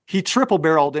spot. He triple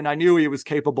barreled, and I knew he was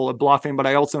capable of bluffing, but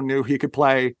I also knew he could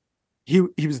play. He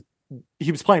was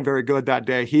playing very good that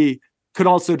day. He could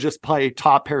also just play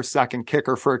top pair second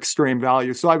kicker for extreme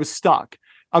value. So I was stuck.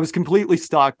 I was completely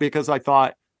stuck because I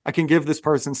thought I can give this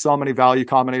person so many value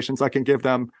combinations. I can give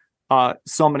them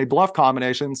so many bluff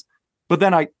combinations. But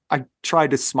then I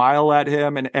tried to smile at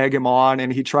him and egg him on,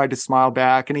 and he tried to smile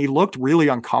back, and he looked really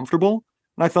uncomfortable.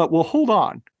 And I thought, well, hold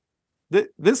on.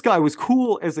 This guy was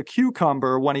cool as a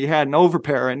cucumber when he had an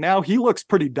overpair, and now he looks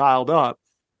pretty dialed up.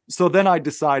 So then I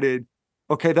decided,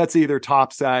 okay, that's either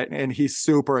top set and he's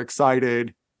super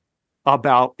excited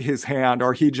about his hand,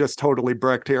 or he just totally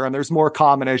bricked here. And there's more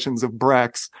combinations of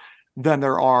bricks than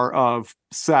there are of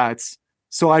sets.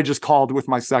 So I just called with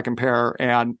my second pair,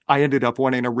 and I ended up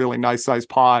winning a really nice size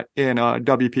pot in a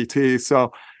WPT.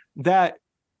 So that,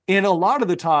 in a lot of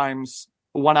the times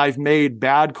when I've made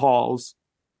bad calls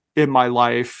in my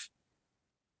life,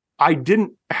 I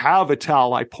didn't have a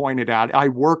tell I pointed at. I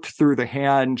worked through the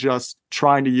hand, just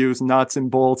trying to use nuts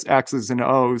and bolts, X's and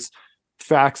O's,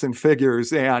 facts and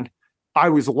figures. And I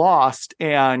was lost.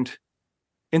 And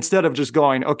instead of just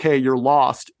going, okay, you're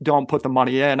lost, don't put the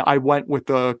money in, I went with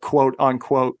the quote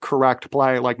unquote correct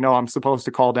play. Like, no, I'm supposed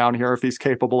to call down here if he's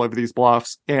capable of these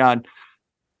bluffs. And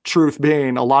truth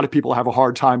being, a lot of people have a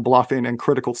hard time bluffing in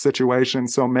critical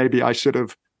situations. So maybe I should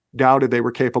have doubted they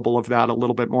were capable of that a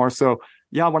little bit more. So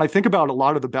yeah, when I think about a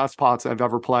lot of the best pots I've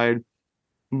ever played,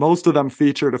 most of them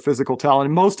featured a physical tell,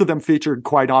 and most of them featured,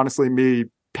 quite honestly, me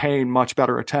paying much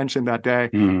better attention that day.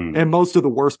 And most of the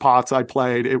worst pots I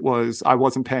played, I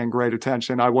wasn't paying great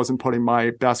attention. I wasn't putting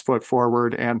my best foot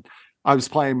forward, and I was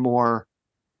playing more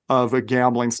of a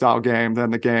gambling style game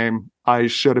than the game I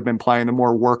should have been playing, the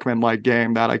more workman-like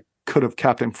game that I could have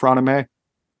kept in front of me.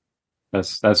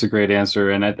 That's a great answer.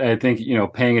 And I think,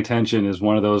 paying attention is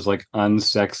one of those like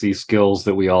unsexy skills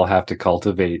that we all have to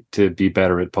cultivate to be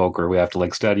better at poker. We have to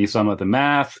like study some of the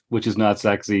math, which is not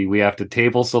sexy. We have to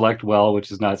table select well, which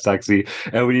is not sexy.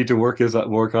 And we need to work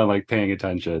on like paying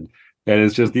attention. And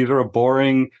it's just, these are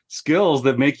boring skills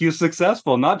that make you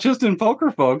successful, not just in poker,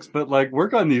 folks, but like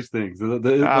work on these things. It'll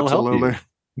Absolutely. help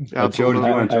you. Absolutely. Joe, did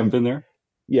you want to jump in there?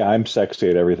 Yeah, I'm sexy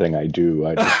at everything I do.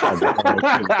 I just want to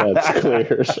make sure that's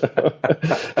clear.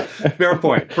 So. Fair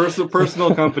point.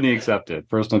 Personal company accepted.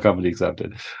 Personal company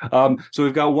accepted. So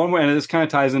we've got one more, and this kind of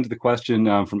ties into the question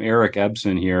from Eric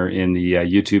Ebson here in the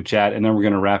YouTube chat, and then we're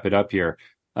going to wrap it up here.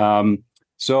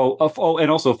 So, and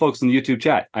also, folks in the YouTube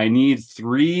chat, I need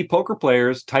 3 poker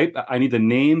players. I need the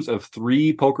names of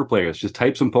 3 poker players. Just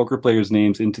type some poker players'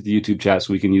 names into the YouTube chat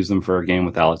so we can use them for a game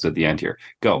with Alex at the end here.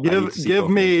 Go. Give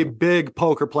me big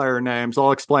poker player names.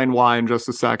 I'll explain why in just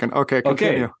a second. Okay,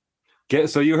 continue.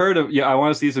 So you heard of, I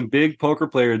want to see some big poker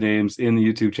player names in the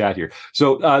YouTube chat here.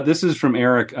 So this is from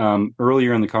Eric.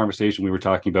 Earlier in the conversation, we were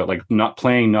talking about like not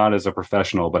as a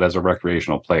professional, but as a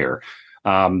recreational player.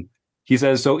 He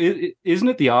says, so isn't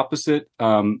it the opposite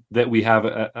that we have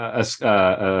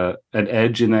an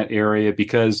edge in that area?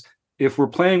 Because if we're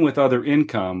playing with other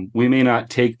income, we may not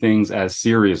take things as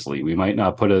seriously. We might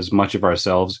not put as much of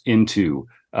ourselves into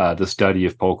the study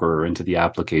of poker or into the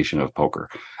application of poker.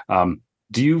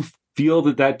 Do you feel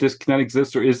that disconnect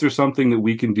exists, or is there something that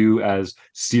we can do as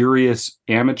serious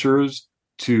amateurs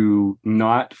to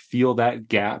not feel that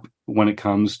gap when it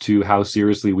comes to how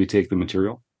seriously we take the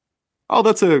material? Oh,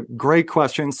 that's a great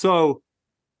question. So,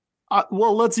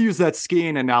 let's use that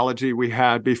skiing analogy we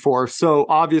had before. So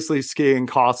obviously skiing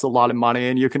costs a lot of money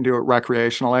and you can do it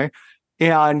recreationally.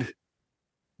 And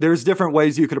there's different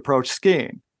ways you could approach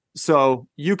skiing. So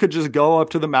you could just go up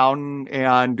to the mountain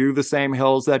and do the same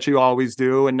hills that you always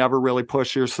do and never really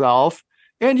push yourself.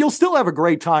 And you'll still have a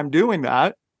great time doing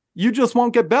that. You just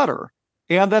won't get better.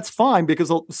 And that's fine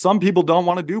because some people don't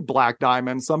want to do black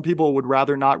diamond. Some people would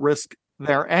rather not risk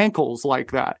their ankles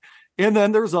like that. And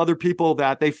then there's other people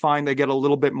that they find they get a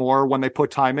little bit more when they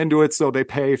put time into it. So they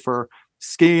pay for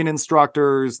skiing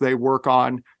instructors, they work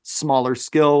on smaller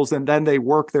skills, and then they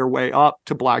work their way up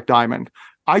to black diamond.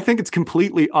 I think it's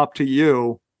completely up to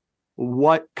you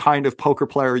what kind of poker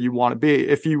player you want to be.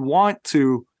 If you want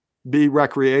to be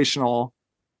recreational,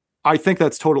 I think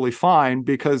that's totally fine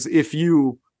because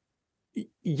you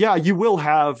will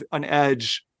have an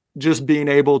edge just being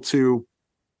able to,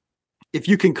 if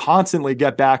you can constantly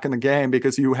get back in the game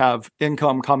because you have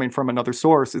income coming from another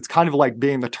source, it's kind of like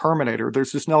being the Terminator.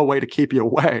 There's just no way to keep you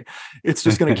away. It's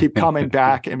just going to keep coming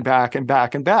back and back and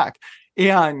back and back.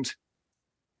 And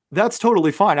that's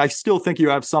totally fine. I still think you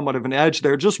have somewhat of an edge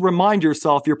there. Just remind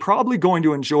yourself, you're probably going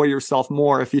to enjoy yourself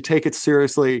more if you take it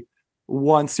seriously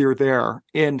once you're there.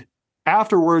 And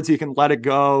afterwards, you can let it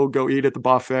go eat at the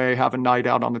buffet, have a night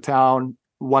out on the town.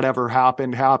 Whatever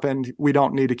happened. We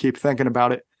don't need to keep thinking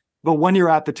about it. But when you're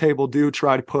at the table, do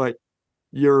try to put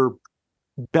your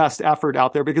best effort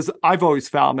out there because I've always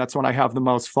found that's when I have the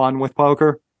most fun with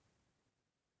poker.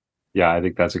 Yeah, I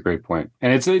think that's a great point.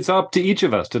 And it's up to each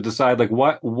of us to decide like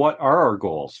what are our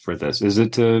goals for this? Is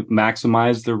it to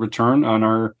maximize the return on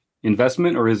our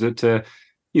investment, or is it to,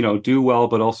 do well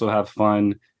but also have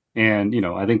fun? And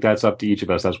I think that's up to each of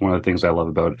us. That's one of the things I love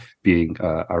about being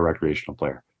a recreational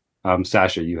player.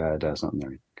 Sasha, you had something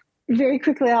there. Very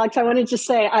quickly, Alex, I wanted to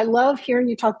say I love hearing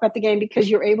you talk about the game because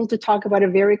you're able to talk about a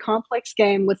very complex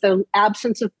game with the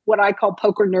absence of what I call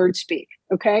poker nerd speak.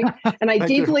 Okay. And I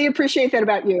deeply appreciate that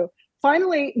about you.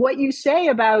 Finally, what you say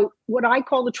about what I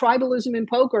call the tribalism in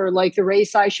poker, like the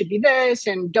raise size should be this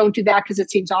and don't do that because it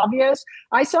seems obvious.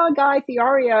 I saw a guy,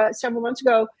 Thearia, several months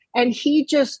ago, and he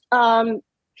just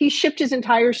he shipped his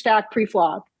entire stack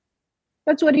pre-flop.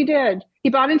 That's what he did. He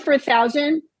bought in for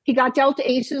 1,000. He got dealt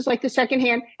aces like the second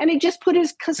hand, and he just put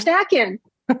his stack in.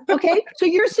 Okay, so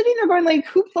you're sitting there going like,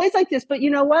 "Who plays like this?" But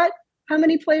you know what? How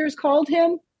many players called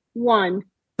him? One.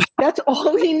 That's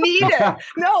all he needed.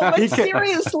 No, but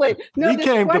seriously, no. He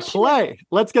came to play.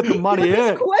 Let's get the money in.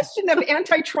 This question of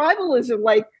anti-tribalism,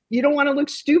 like you don't want to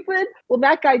look stupid. Well,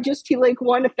 that guy he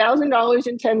won $1,000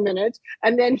 in 10 minutes,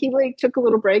 and then he took a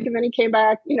little break, and then he came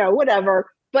back. Whatever,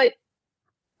 but.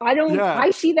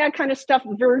 I see that kind of stuff,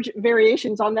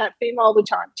 variations on that theme all the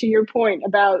time. To your point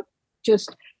about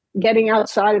just getting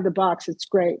outside of the box. It's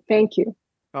great. Thank you.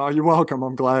 Oh, you're welcome.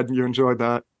 I'm glad you enjoyed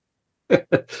that.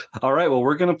 All right. Well,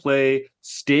 we're going to play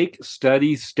Stake,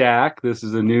 Study, Stack. This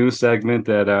is a new segment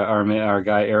that our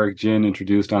guy Eric Jin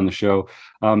introduced on the show.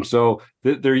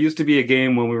 There used to be a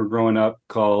game when we were growing up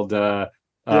called okay,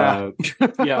 one.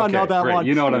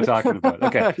 You know what I'm talking about.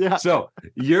 Okay. Yeah. So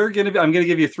I'm going to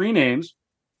give you 3 names.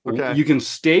 Okay. You can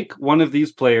stake one of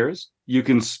these players, you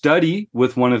can study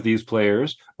with one of these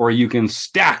players, or you can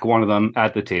stack one of them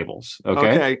at the tables.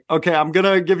 Okay. I'm going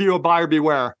to give you a buyer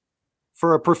beware.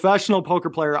 For a professional poker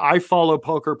player, I follow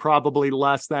poker probably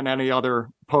less than any other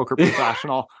poker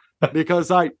professional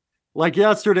because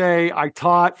yesterday, I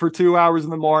taught for 2 hours in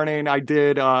the morning. I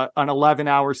did an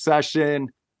 11-hour session.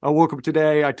 I woke up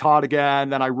today, I taught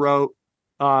again, then I wrote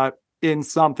in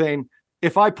something.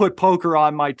 If I put poker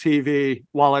on my TV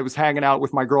while I was hanging out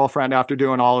with my girlfriend after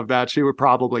doing all of that, she would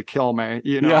probably kill me.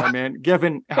 What I mean?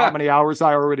 Given how many hours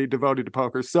I already devoted to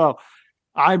poker. So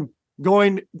I'm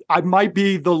I might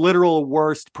be the literal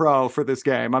worst pro for this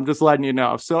game. I'm just letting you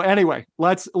know. So anyway,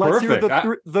 let's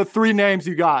hear the three names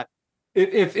you got.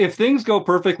 If things go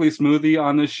perfectly smoothly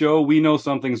on this show, we know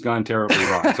something's gone terribly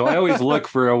wrong. So I always look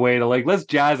for a way to let's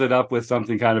jazz it up with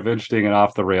something kind of interesting and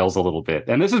off the rails a little bit.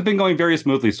 And this has been going very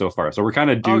smoothly so far. So we're kind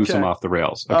of due some off the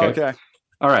rails. Okay.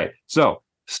 All right. So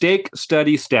steak,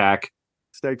 study, stack.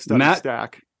 Steak, study,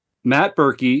 stack. Matt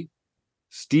Berkey,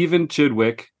 Stephen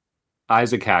Chidwick,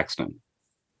 Isaac Haxton.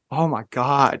 Oh my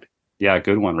God. Yeah,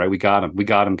 good one, right? We got him,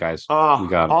 guys. We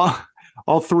got him.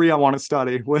 All three I want to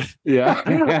study with. Yeah.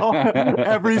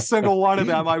 Every single one of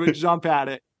them, I would jump at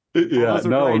it. Yeah,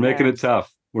 no, we're making it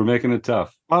tough. We're making it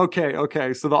tough.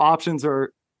 Okay. So the options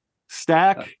are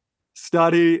stack,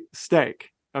 study, steak.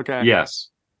 Okay. Yes.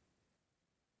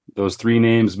 Those three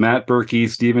names, Matt Berkey,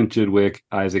 Stephen Chidwick,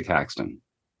 Isaac Haxton.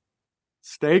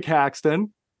 Steak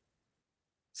Haxton.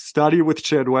 Study with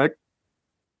Chidwick.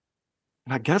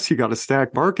 I guess you got to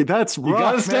stack Berkey. That's rough, you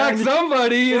got to stack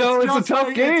somebody. It's a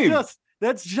tough game.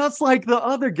 That's just like the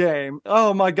other game.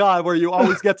 Oh my God, where you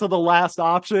always get to the last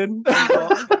option.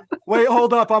 Wait,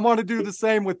 hold up. I want to do the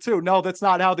same with two. No, that's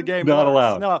not how the game not works.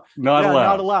 Allowed. No, not allowed.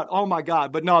 Not allowed. Oh my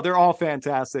God. But no, they're all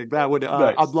fantastic. That would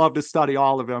nice. I'd love to study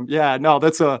all of them. Yeah, no,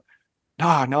 that's a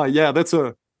that's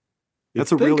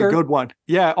a really good one.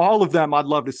 Yeah, all of them I'd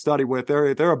love to study with.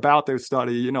 They're about their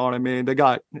study, you know what I mean?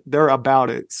 They're about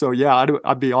it. So yeah,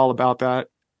 I'd be all about that.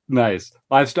 Nice.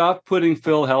 I've stopped putting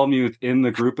Phil Hellmuth in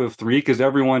the group of three because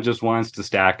everyone just wants to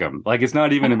stack him. It's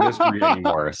not even a mystery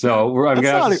anymore. So I'm going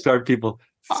to have to start people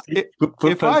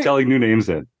telling new names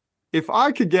in. If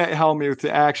I could get Hellmuth to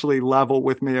actually level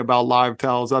with me about live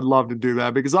tells, I'd love to do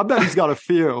that because I bet he's got a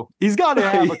few. He's got to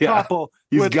have a couple.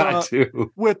 He's got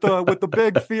to. With the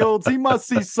big fields. He must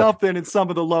see something in some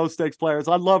of the low stakes players.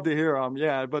 I'd love to hear him.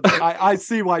 Yeah, but I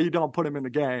see why you don't put him in the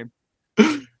game.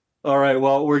 All right.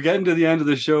 Well, we're getting to the end of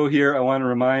the show here. I want to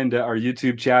remind our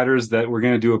YouTube chatters that we're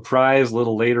going to do a prize a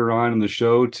little later on in the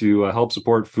show to help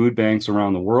support food banks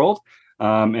around the world.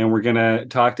 And we're going to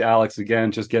talk to Alex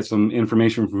again, just get some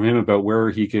information from him about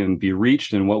where he can be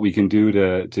reached and what we can do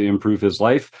to improve his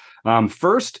life.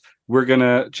 First, we're going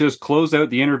to just close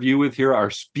out the interview with our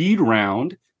speed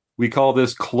round. We call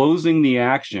this closing the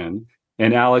action.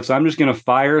 And Alex, I'm just going to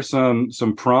fire some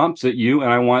prompts at you,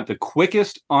 and I want the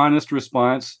quickest, honest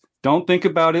response. Don't think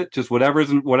about it. Just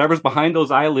whatever's behind those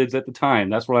eyelids at the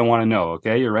time. That's what I want to know.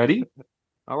 Okay, you ready?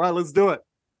 All right, let's do it.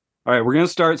 All right, we're going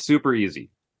to start super easy.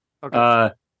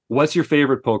 Okay. What's your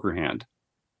favorite poker hand?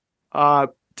 10-3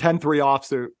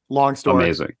 offsuit. Long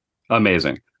story.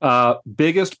 Amazing.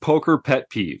 Biggest poker pet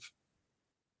peeve?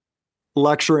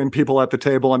 Lecturing people at the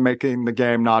table and making the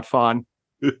game not fun.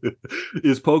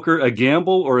 Is poker a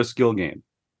gamble or a skill game?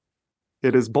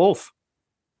 It is both.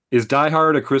 Is Die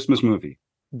Hard a Christmas movie?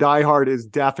 Die Hard is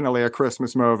definitely a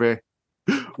Christmas movie.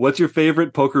 What's your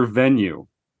favorite poker venue?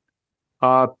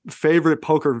 Favorite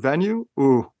poker venue?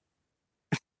 Ooh.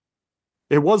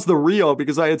 It was the Rio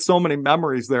because I had so many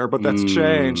memories there, but that's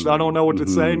changed. I don't know what to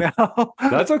say now.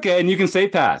 That's okay. And you can say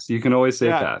pass. You can always say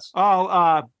pass.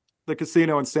 Oh, the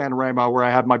casino in San Remo where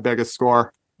I had my biggest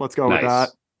score. Let's go with that.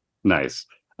 Nice.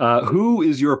 Who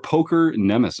is your poker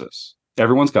nemesis?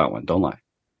 Everyone's got one. Don't lie.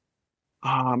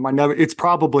 It's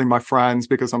probably my friends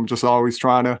because I'm just always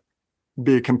trying to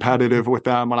be competitive with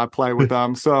them when I play with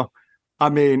them. So, I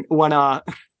mean, when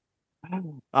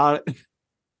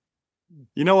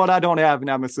you know what? I don't have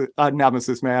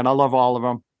nemesis, man. I love all of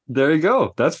them. There you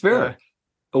go. That's fair.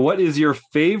 What is your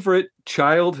favorite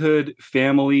childhood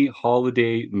family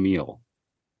holiday meal?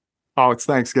 Oh, it's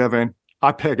Thanksgiving.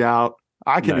 I pig out.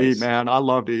 I can eat, man. I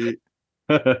love to eat.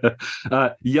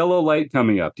 Yellow light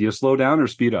coming up. Do you slow down or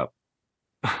speed up?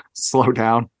 Slow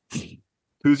down.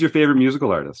 Who's your favorite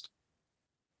musical artist?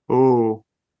 Ooh.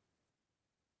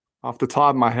 Off the top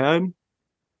of my head?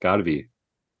 Gotta be.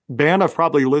 Band I've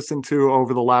probably listened to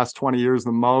over the last 20 years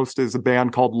the most is a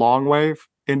band called Longwave,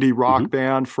 indie rock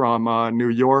band from New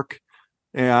York.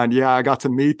 And yeah, I got to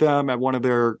meet them at one of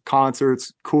their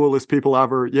concerts. Coolest people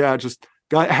ever. Yeah, just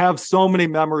have so many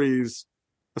memories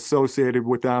associated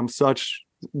with them. Such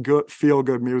good,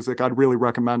 feel-good music. I'd really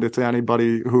recommend it to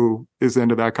anybody who is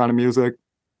into that kind of music.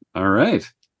 All right.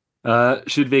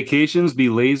 Should vacations be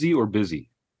lazy or busy?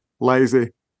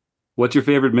 Lazy. What's your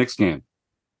favorite mixed game?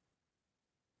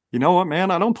 You know what,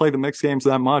 man? I don't play the mixed games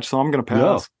that much, so I'm going to pass.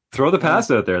 No. Throw the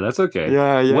pass out there. That's okay.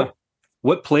 Yeah.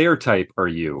 What player type are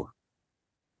you?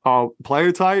 Oh,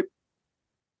 player type?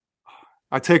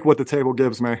 I take what the table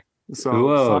gives me.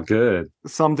 So good.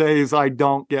 Some days I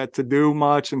don't get to do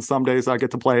much, and some days I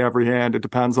get to play every hand. It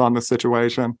depends on the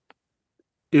situation.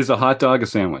 Is a hot dog a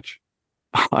sandwich?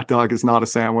 A hot dog is not a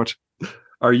sandwich.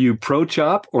 Are you pro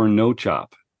chop or no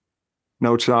chop?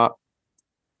 No chop.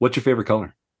 What's your favorite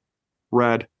color?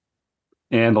 Red.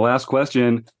 And the last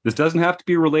question, this doesn't have to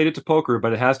be related to poker,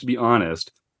 but it has to be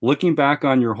honest. Looking back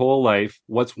on your whole life,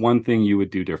 what's one thing you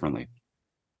would do differently?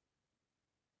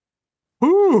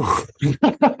 Ooh.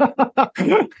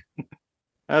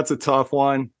 That's a tough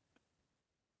one.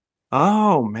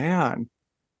 Oh, man.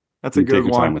 That's a good Take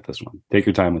your one. time with this one. Take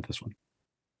your time with this one.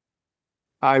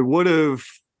 I would have,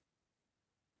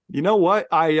 you know what?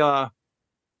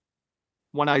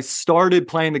 When I started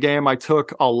playing the game, I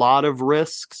took a lot of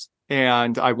risks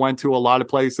and I went to a lot of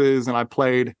places and I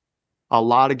played a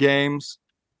lot of games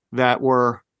that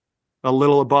were a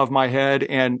little above my head.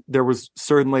 And there was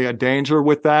certainly a danger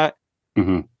with that.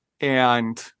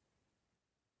 Mm-hmm.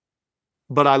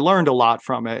 But I learned a lot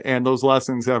from it. And those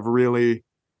lessons have really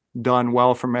done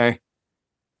well for me.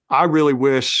 I really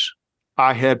wish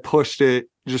I had pushed it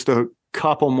just a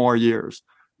couple more years,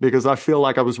 because I feel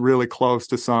like I was really close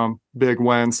to some big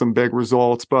wins, some big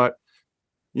results. But,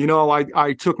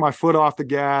 I took my foot off the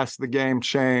gas, the game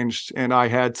changed, and I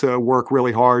had to work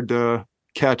really hard to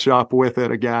catch up with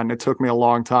it again. It took me a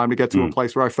long time to get to a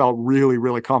place where I felt really,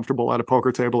 really comfortable at a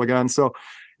poker table again. So,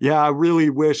 yeah, I really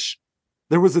wish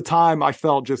there was a time I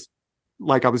felt just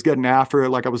like I was getting after it,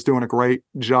 like I was doing a great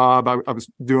job. I was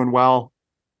doing well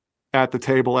at the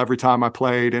table every time I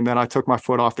played, and then I took my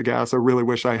foot off the gas. I really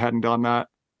wish I hadn't done that.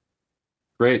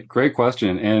 Great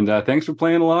question. And thanks for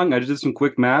playing along. I just did some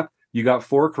quick math. You got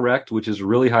 4 correct, which is a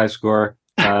really high score.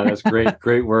 That's great.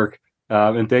 Great work.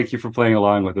 And thank you for playing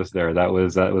along with us there. That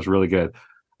was really good.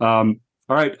 All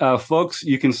right, folks,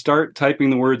 you can start typing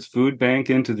the words food bank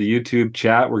into the YouTube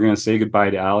chat. We're going to say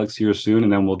goodbye to Alex here soon,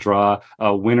 and then we'll draw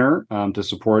a winner to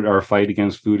support our fight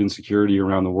against food insecurity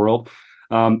around the world.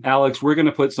 Alex, we're going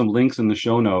to put some links in the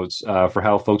show notes for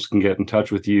how folks can get in touch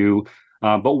with you.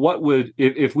 But what would,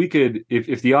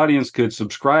 if the audience could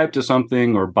subscribe to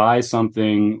something or buy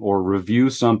something or review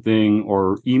something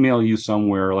or email you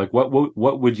somewhere, like what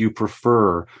would you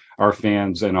prefer our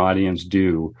fans and audience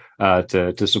do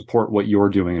to support what you're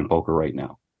doing in poker right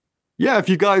now? Yeah, if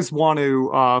you guys want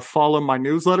to follow my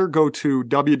newsletter, go to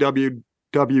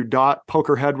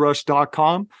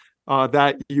www.pokerheadrush.com.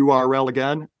 That URL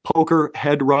again,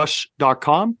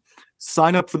 pokerheadrush.com.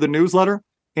 Sign up for the newsletter.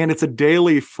 And it's a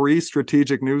daily free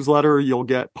strategic newsletter. You'll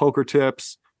get poker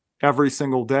tips every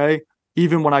single day.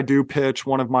 Even when I do pitch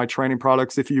one of my training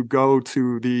products, if you go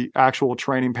to the actual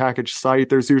training package site,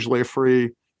 there's usually a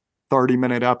free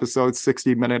 30-minute episode,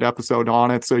 60-minute episode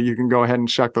on it. So you can go ahead and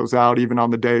check those out even on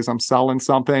the days I'm selling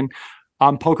something.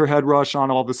 I'm Poker Head Rush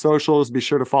on all the socials. Be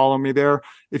sure to follow me there.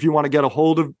 If you want to get a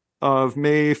hold of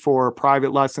me for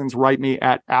private lessons, write me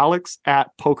at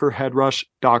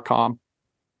alex@pokerheadrush.com.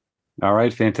 All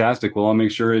right, fantastic. Well, I'll make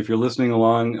sure if you're listening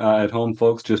along at home,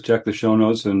 folks, just check the show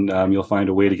notes and you'll find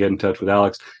a way to get in touch with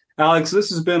Alex. Alex, this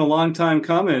has been a long time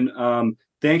coming.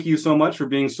 Thank you so much for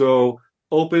being so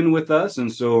open with us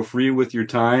and so free with your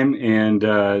time and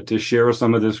to share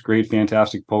some of this great,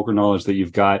 fantastic poker knowledge that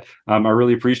you've got. I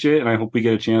really appreciate it, and I hope we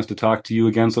get a chance to talk to you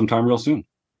again sometime real soon.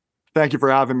 Thank you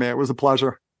for having me. It was a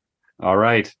pleasure. All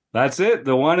right. That's it.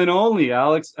 The one and only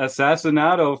Alex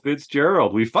Assassinato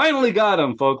Fitzgerald. We finally got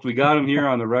him, folks. We got him here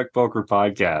on the Rec Poker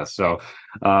podcast. So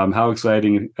how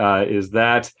exciting is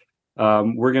that?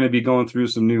 We're going to be going through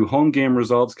some new home game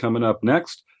results coming up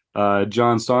next.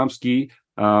 John Somsky.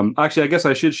 Actually, I guess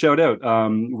I should shout out.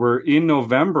 We're in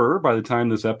November by the time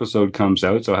this episode comes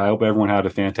out. So I hope everyone had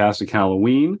a fantastic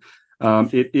Halloween.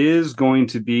 It is going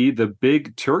to be the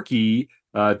Big Turkey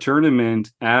tournament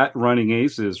at Running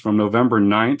Aces from November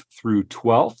 9th through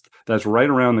 12th. That's right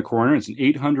around the corner. It's an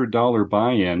 $800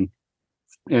 buy-in,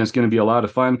 and it's going to be a lot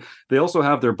of fun. They also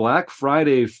have their Black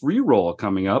Friday free roll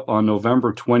coming up on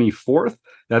November 24th.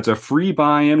 That's a free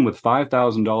buy-in with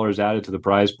 $5,000 added to the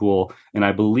prize pool, and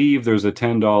I believe there's a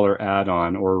 $10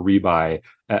 add-on or a rebuy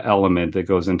element that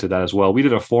goes into that as well. We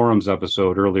did a forums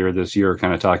episode earlier this year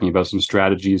kind of talking about some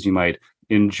strategies you might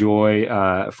enjoy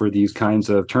for these kinds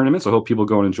of tournaments. I hope people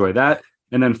go and enjoy that.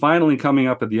 And then finally, coming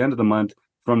up at the end of the month,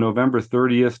 from November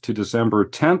 30th to December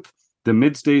 10th, the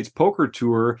Mid-States Poker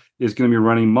Tour is going to be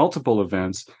running multiple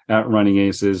events at Running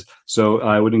Aces. So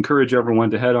I would encourage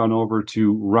everyone to head on over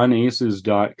to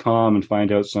runaces.com and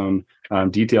find out some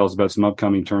details about some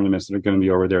upcoming tournaments that are going to be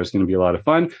over there. It's going to be a lot of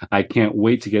fun. I can't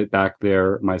wait to get back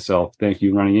there myself. Thank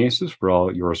you, Running Aces, for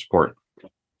all your support.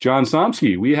 John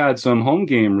Somsky, we had some home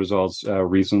game results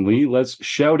recently. Let's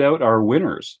shout out our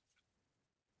winners.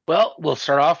 Well, we'll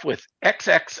start off with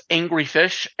XX Angry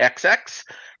Fish XX.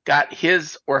 Got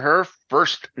his or her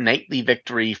first nightly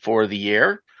victory for the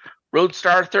year.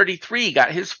 Roadstar 33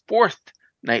 got his 4th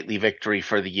nightly victory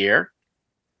for the year.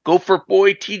 Gopher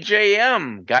Boy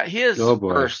TJM got his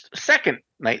second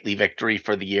nightly victory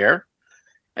for the year.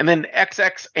 And then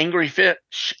XX Angry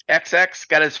Fish XX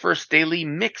got his first daily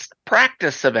mixed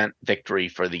practice event victory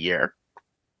for the year.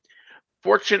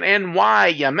 Fortune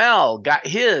NY Jamel got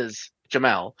his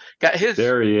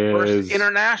first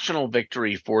international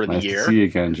victory for the year. Nice to see you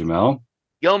again, Jamel.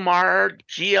 Gilmar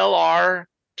GLR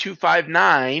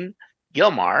 259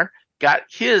 Gilmar got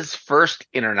his first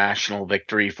international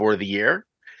victory for the year.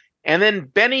 And then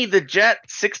Benny the Jet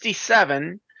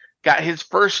 67 got his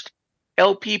first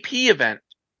LPP event.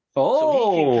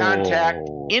 So he can contact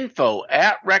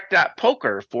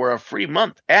info@rec.poker for a free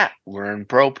month at Learn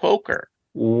Pro Poker.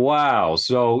 Wow.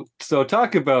 So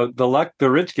talk about the luck, the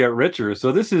rich get richer.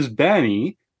 So this is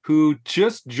Benny, who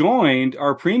just joined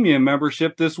our premium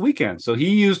membership this weekend. So he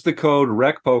used the code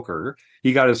RECPOKER.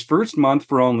 He got his first month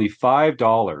for only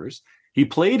 $5. He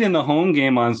played in the home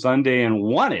game on Sunday and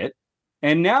won it.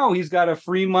 And now he's got a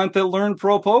free month at Learn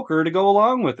Pro Poker to go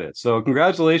along with it. So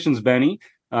congratulations, Benny.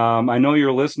 I know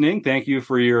you're listening. Thank you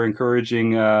for your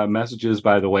encouraging messages,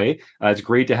 by the way. It's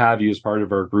great to have you as part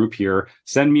of our group here.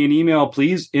 Send me an email,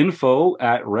 please,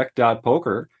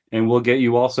 info@rec.poker, and we'll get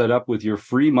you all set up with your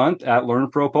free month at Learn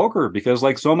Pro Poker. Because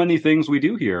like so many things we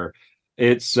do here,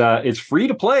 it's free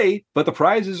to play, but the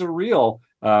prizes are real.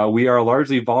 We are a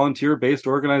largely volunteer-based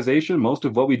organization. Most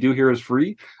of what we do here is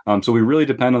free. So we really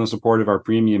depend on the support of our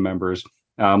premium members.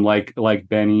 Like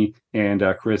Benny and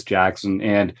Chris Jackson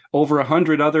and over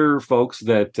 100 other folks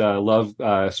that love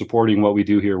supporting what we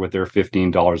do here with their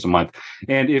 $15 a month.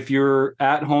 And if you're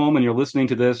at home and you're listening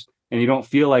to this and you don't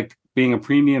feel like being a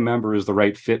premium member is the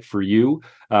right fit for you,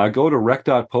 go to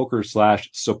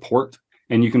rec.poker/support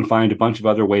and you can find a bunch of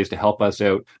other ways to help us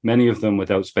out, many of them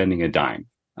without spending a dime.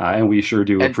 And we sure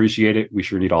do appreciate it. We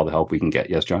sure need all the help we can get.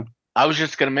 Yes, John? I was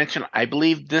just going to mention, I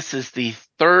believe this is the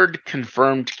third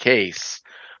confirmed case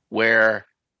where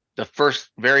the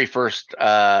very first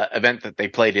event that they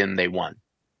played in, they won.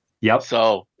 Yep.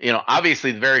 So,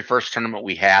 obviously the very first tournament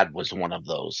we had was one of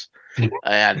those.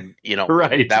 And,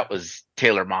 right. That was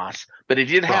Taylor Moss. But it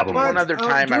did happen one other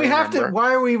time.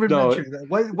 Why are we even mentioning that?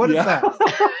 What is that?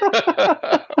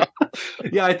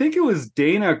 Yeah, I think it was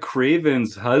Dana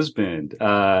Craven's husband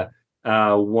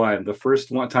won the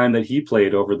first time that he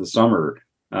played over the summer.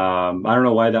 I don't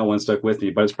know why that one stuck with me,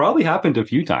 but it's probably happened a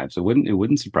few times. It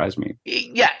wouldn't surprise me.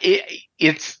 Yeah,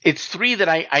 it's three that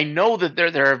I know that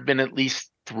there have been at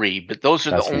least three, but those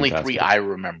are the only three I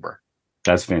remember.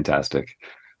 That's fantastic.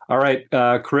 All right,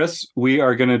 Chris, we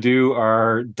are going to do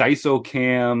our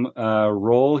DiceOcam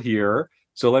roll here.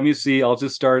 So let me see. I'll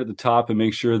just start at the top and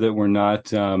make sure that we're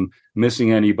not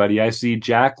missing anybody. I see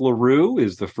Jack LaRue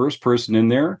is the first person in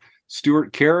there.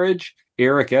 Stuart Carriage,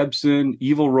 Eric Ebson,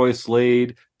 Evil Roy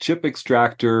Slade, Chip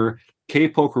Extractor, K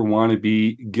Poker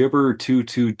Wannabe, Gibber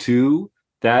 222.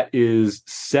 That is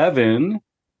 7.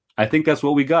 I think that's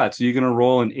what we got. So you're going to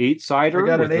roll an 8-sider. I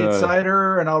got an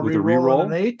 8-sider, and I'll re-roll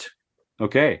an 8.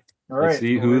 Okay. All right. Let's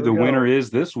see who the winner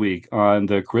is this week on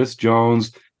the Chris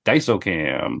Jones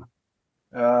DiceOcam.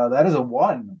 That is a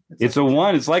 1. It's a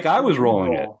 1. It's like I was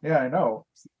rolling it. Yeah, I know.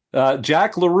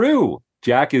 Jack LaRue.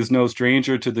 Jack is no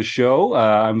stranger to the show.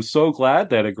 I'm so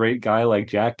glad that a great guy like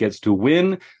Jack gets to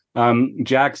win.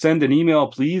 Jack, send an email,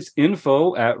 please,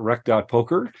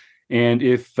 info@rec.poker. And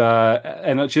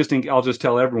I'll just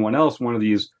tell everyone else one of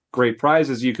these great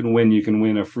prizes you can win. You can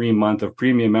win a free month of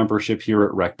premium membership here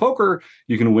at Rec Poker.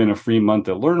 You can win a free month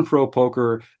at Learn Pro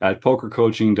Poker, at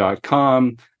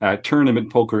pokercoaching.com, at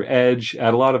Tournament Poker Edge,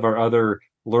 at a lot of our other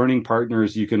learning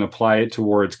partners. You can apply it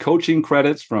towards coaching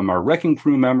credits from our Wrecking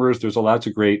Crew members. There's lots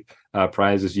of great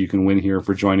prizes you can win here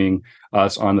for joining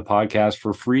us on the podcast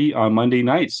for free on Monday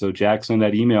nights. So Jack, send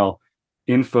that email,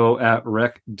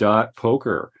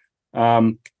 info@rec.poker.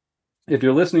 If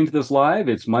you're listening to this live,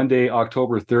 it's Monday,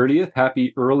 October 30th.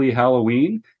 Happy early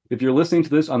Halloween. If you're listening to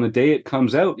this on the day it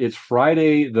comes out, it's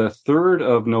Friday, the 3rd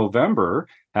of November.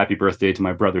 Happy birthday to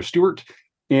my brother, Stuart.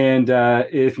 And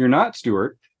if you're not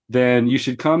Stuart, then you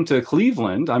should come to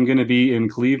Cleveland. I'm going to be in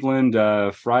Cleveland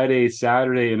Friday,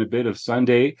 Saturday, and a bit of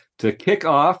Sunday to kick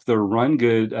off the Run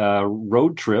Good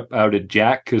road trip out at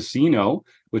Jack Casino,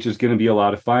 which is going to be a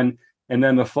lot of fun. And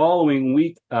then the following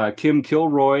week, Kim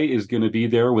Kilroy is going to be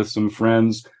there with some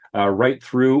friends right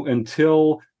through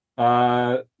until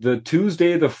the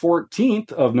Tuesday, the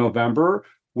 14th of November,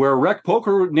 where Rec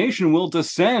Poker Nation will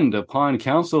descend upon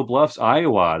Council Bluffs,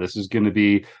 Iowa. This is going to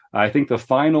be, I think, the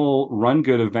final Run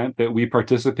Good event that we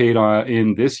participate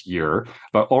in this year,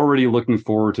 but already looking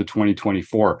forward to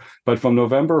 2024. But from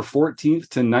November 14th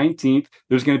to 19th,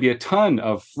 there's going to be a ton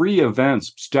of free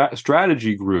events,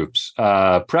 strategy groups,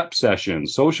 prep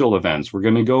sessions, social events. We're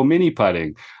going to go mini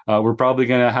putting. We're probably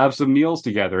going to have some meals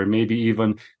together and maybe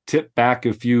even tip back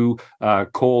a few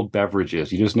cold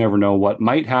beverages. You just never know what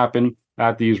might happen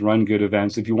at these Run Good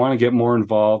events. If you want to get more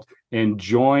involved and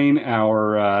join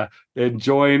our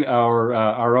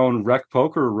own Rec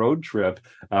Poker road trip,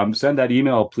 send that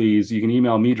email, please. You can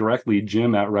email me directly,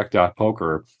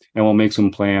 jim@rec.poker, and we'll make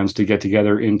some plans to get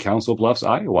together in Council Bluffs,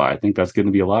 Iowa. I think that's going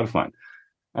to be a lot of fun.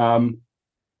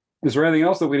 Is there anything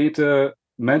else that we need to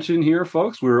mention here,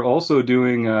 folks? We're also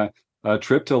doing a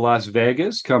trip to Las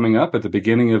Vegas coming up at the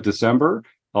beginning of December.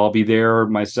 I'll be there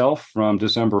myself from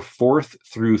December 4th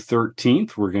through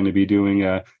 13th. We're going to be doing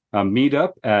a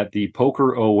meetup at the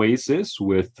Poker Oasis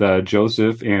with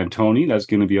Joseph and Tony. That's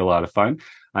going to be a lot of fun.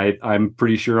 I'm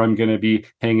pretty sure I'm going to be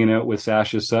hanging out with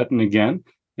Sasha Sutton again.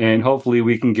 And hopefully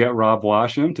we can get Rob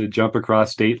Washam to jump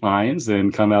across state lines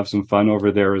and come have some fun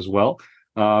over there as well.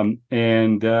 If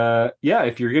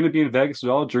you're going to be in Vegas at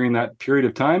all during that period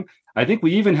of time, I think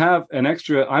we even have an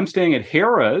extra. I'm staying at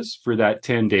Harrah's for that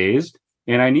 10 days.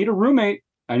 And I need a roommate.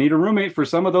 I need a roommate for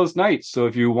some of those nights. So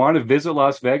if you want to visit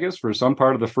Las Vegas for some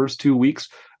part of the first 2 weeks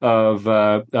of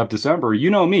December, you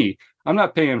know me. I'm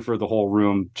not paying for the whole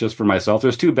room just for myself.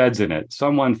 There's 2 beds in it.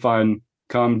 Someone fun,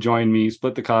 come join me,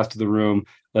 split the cost of the room.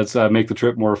 Let's make the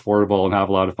trip more affordable and have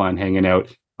a lot of fun hanging out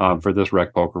for this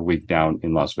Rec Poker week down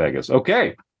in Las Vegas.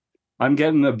 Okay. I'm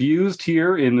getting abused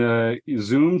here in the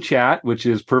Zoom chat, which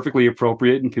is perfectly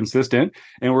appropriate and consistent.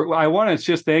 And I want to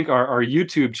just thank our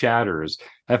YouTube chatters.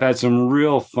 I've had some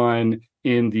real fun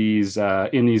in these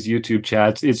YouTube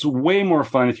chats. It's way more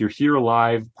fun if you're here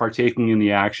live, partaking in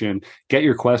the action. Get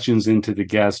your questions into the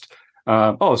guest.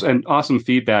 And awesome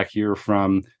feedback here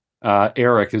from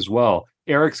Eric as well.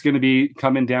 Eric's going to be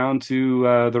coming down to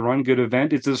the Run Good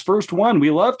event. It's his first one. We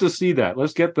love to see that.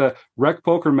 Let's get the Rec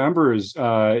Poker members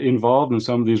involved in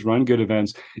some of these Run Good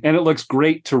events. And it looks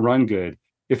great to run good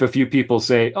if a few people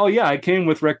say, oh, yeah, I came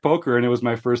with Rec Poker and it was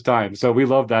my first time. So we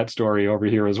love that story over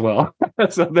here as well.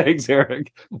 So thanks,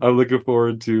 Eric. I'm looking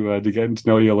forward to getting to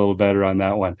know you a little better on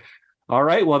that one. All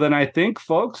right. Well, then I think,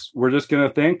 folks, we're just going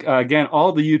to thank, again,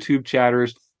 all the YouTube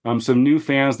chatters. Some new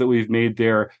fans that we've made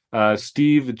there.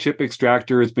 Steve, the Chip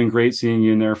Extractor, it's been great seeing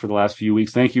you in there for the last few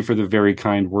weeks. Thank you for the very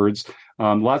kind words.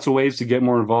 Lots of ways to get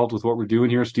more involved with what we're doing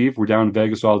here, Steve. We're down in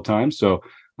Vegas all the time. So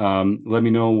let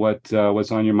me know what's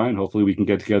on your mind. Hopefully we can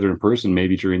get together in person,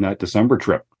 maybe during that December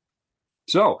trip.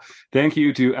 So thank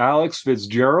you to Alex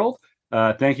Fitzgerald.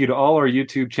 Thank you to all our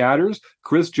YouTube chatters,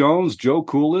 Chris Jones, Joe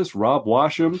Coolis, Rob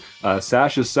Washam,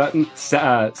 Sasha Sutton,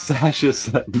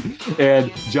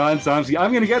 and John Somsky.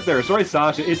 I'm going to get there. Sorry,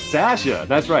 Sasha. It's Sasha.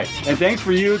 That's right. And thanks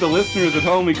for you, the listeners at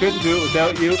home. We couldn't do it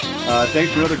without you.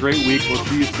 Thanks for another great week. We'll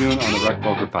see you soon on the Rec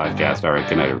Poker Podcast. All right.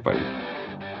 Good night, everybody.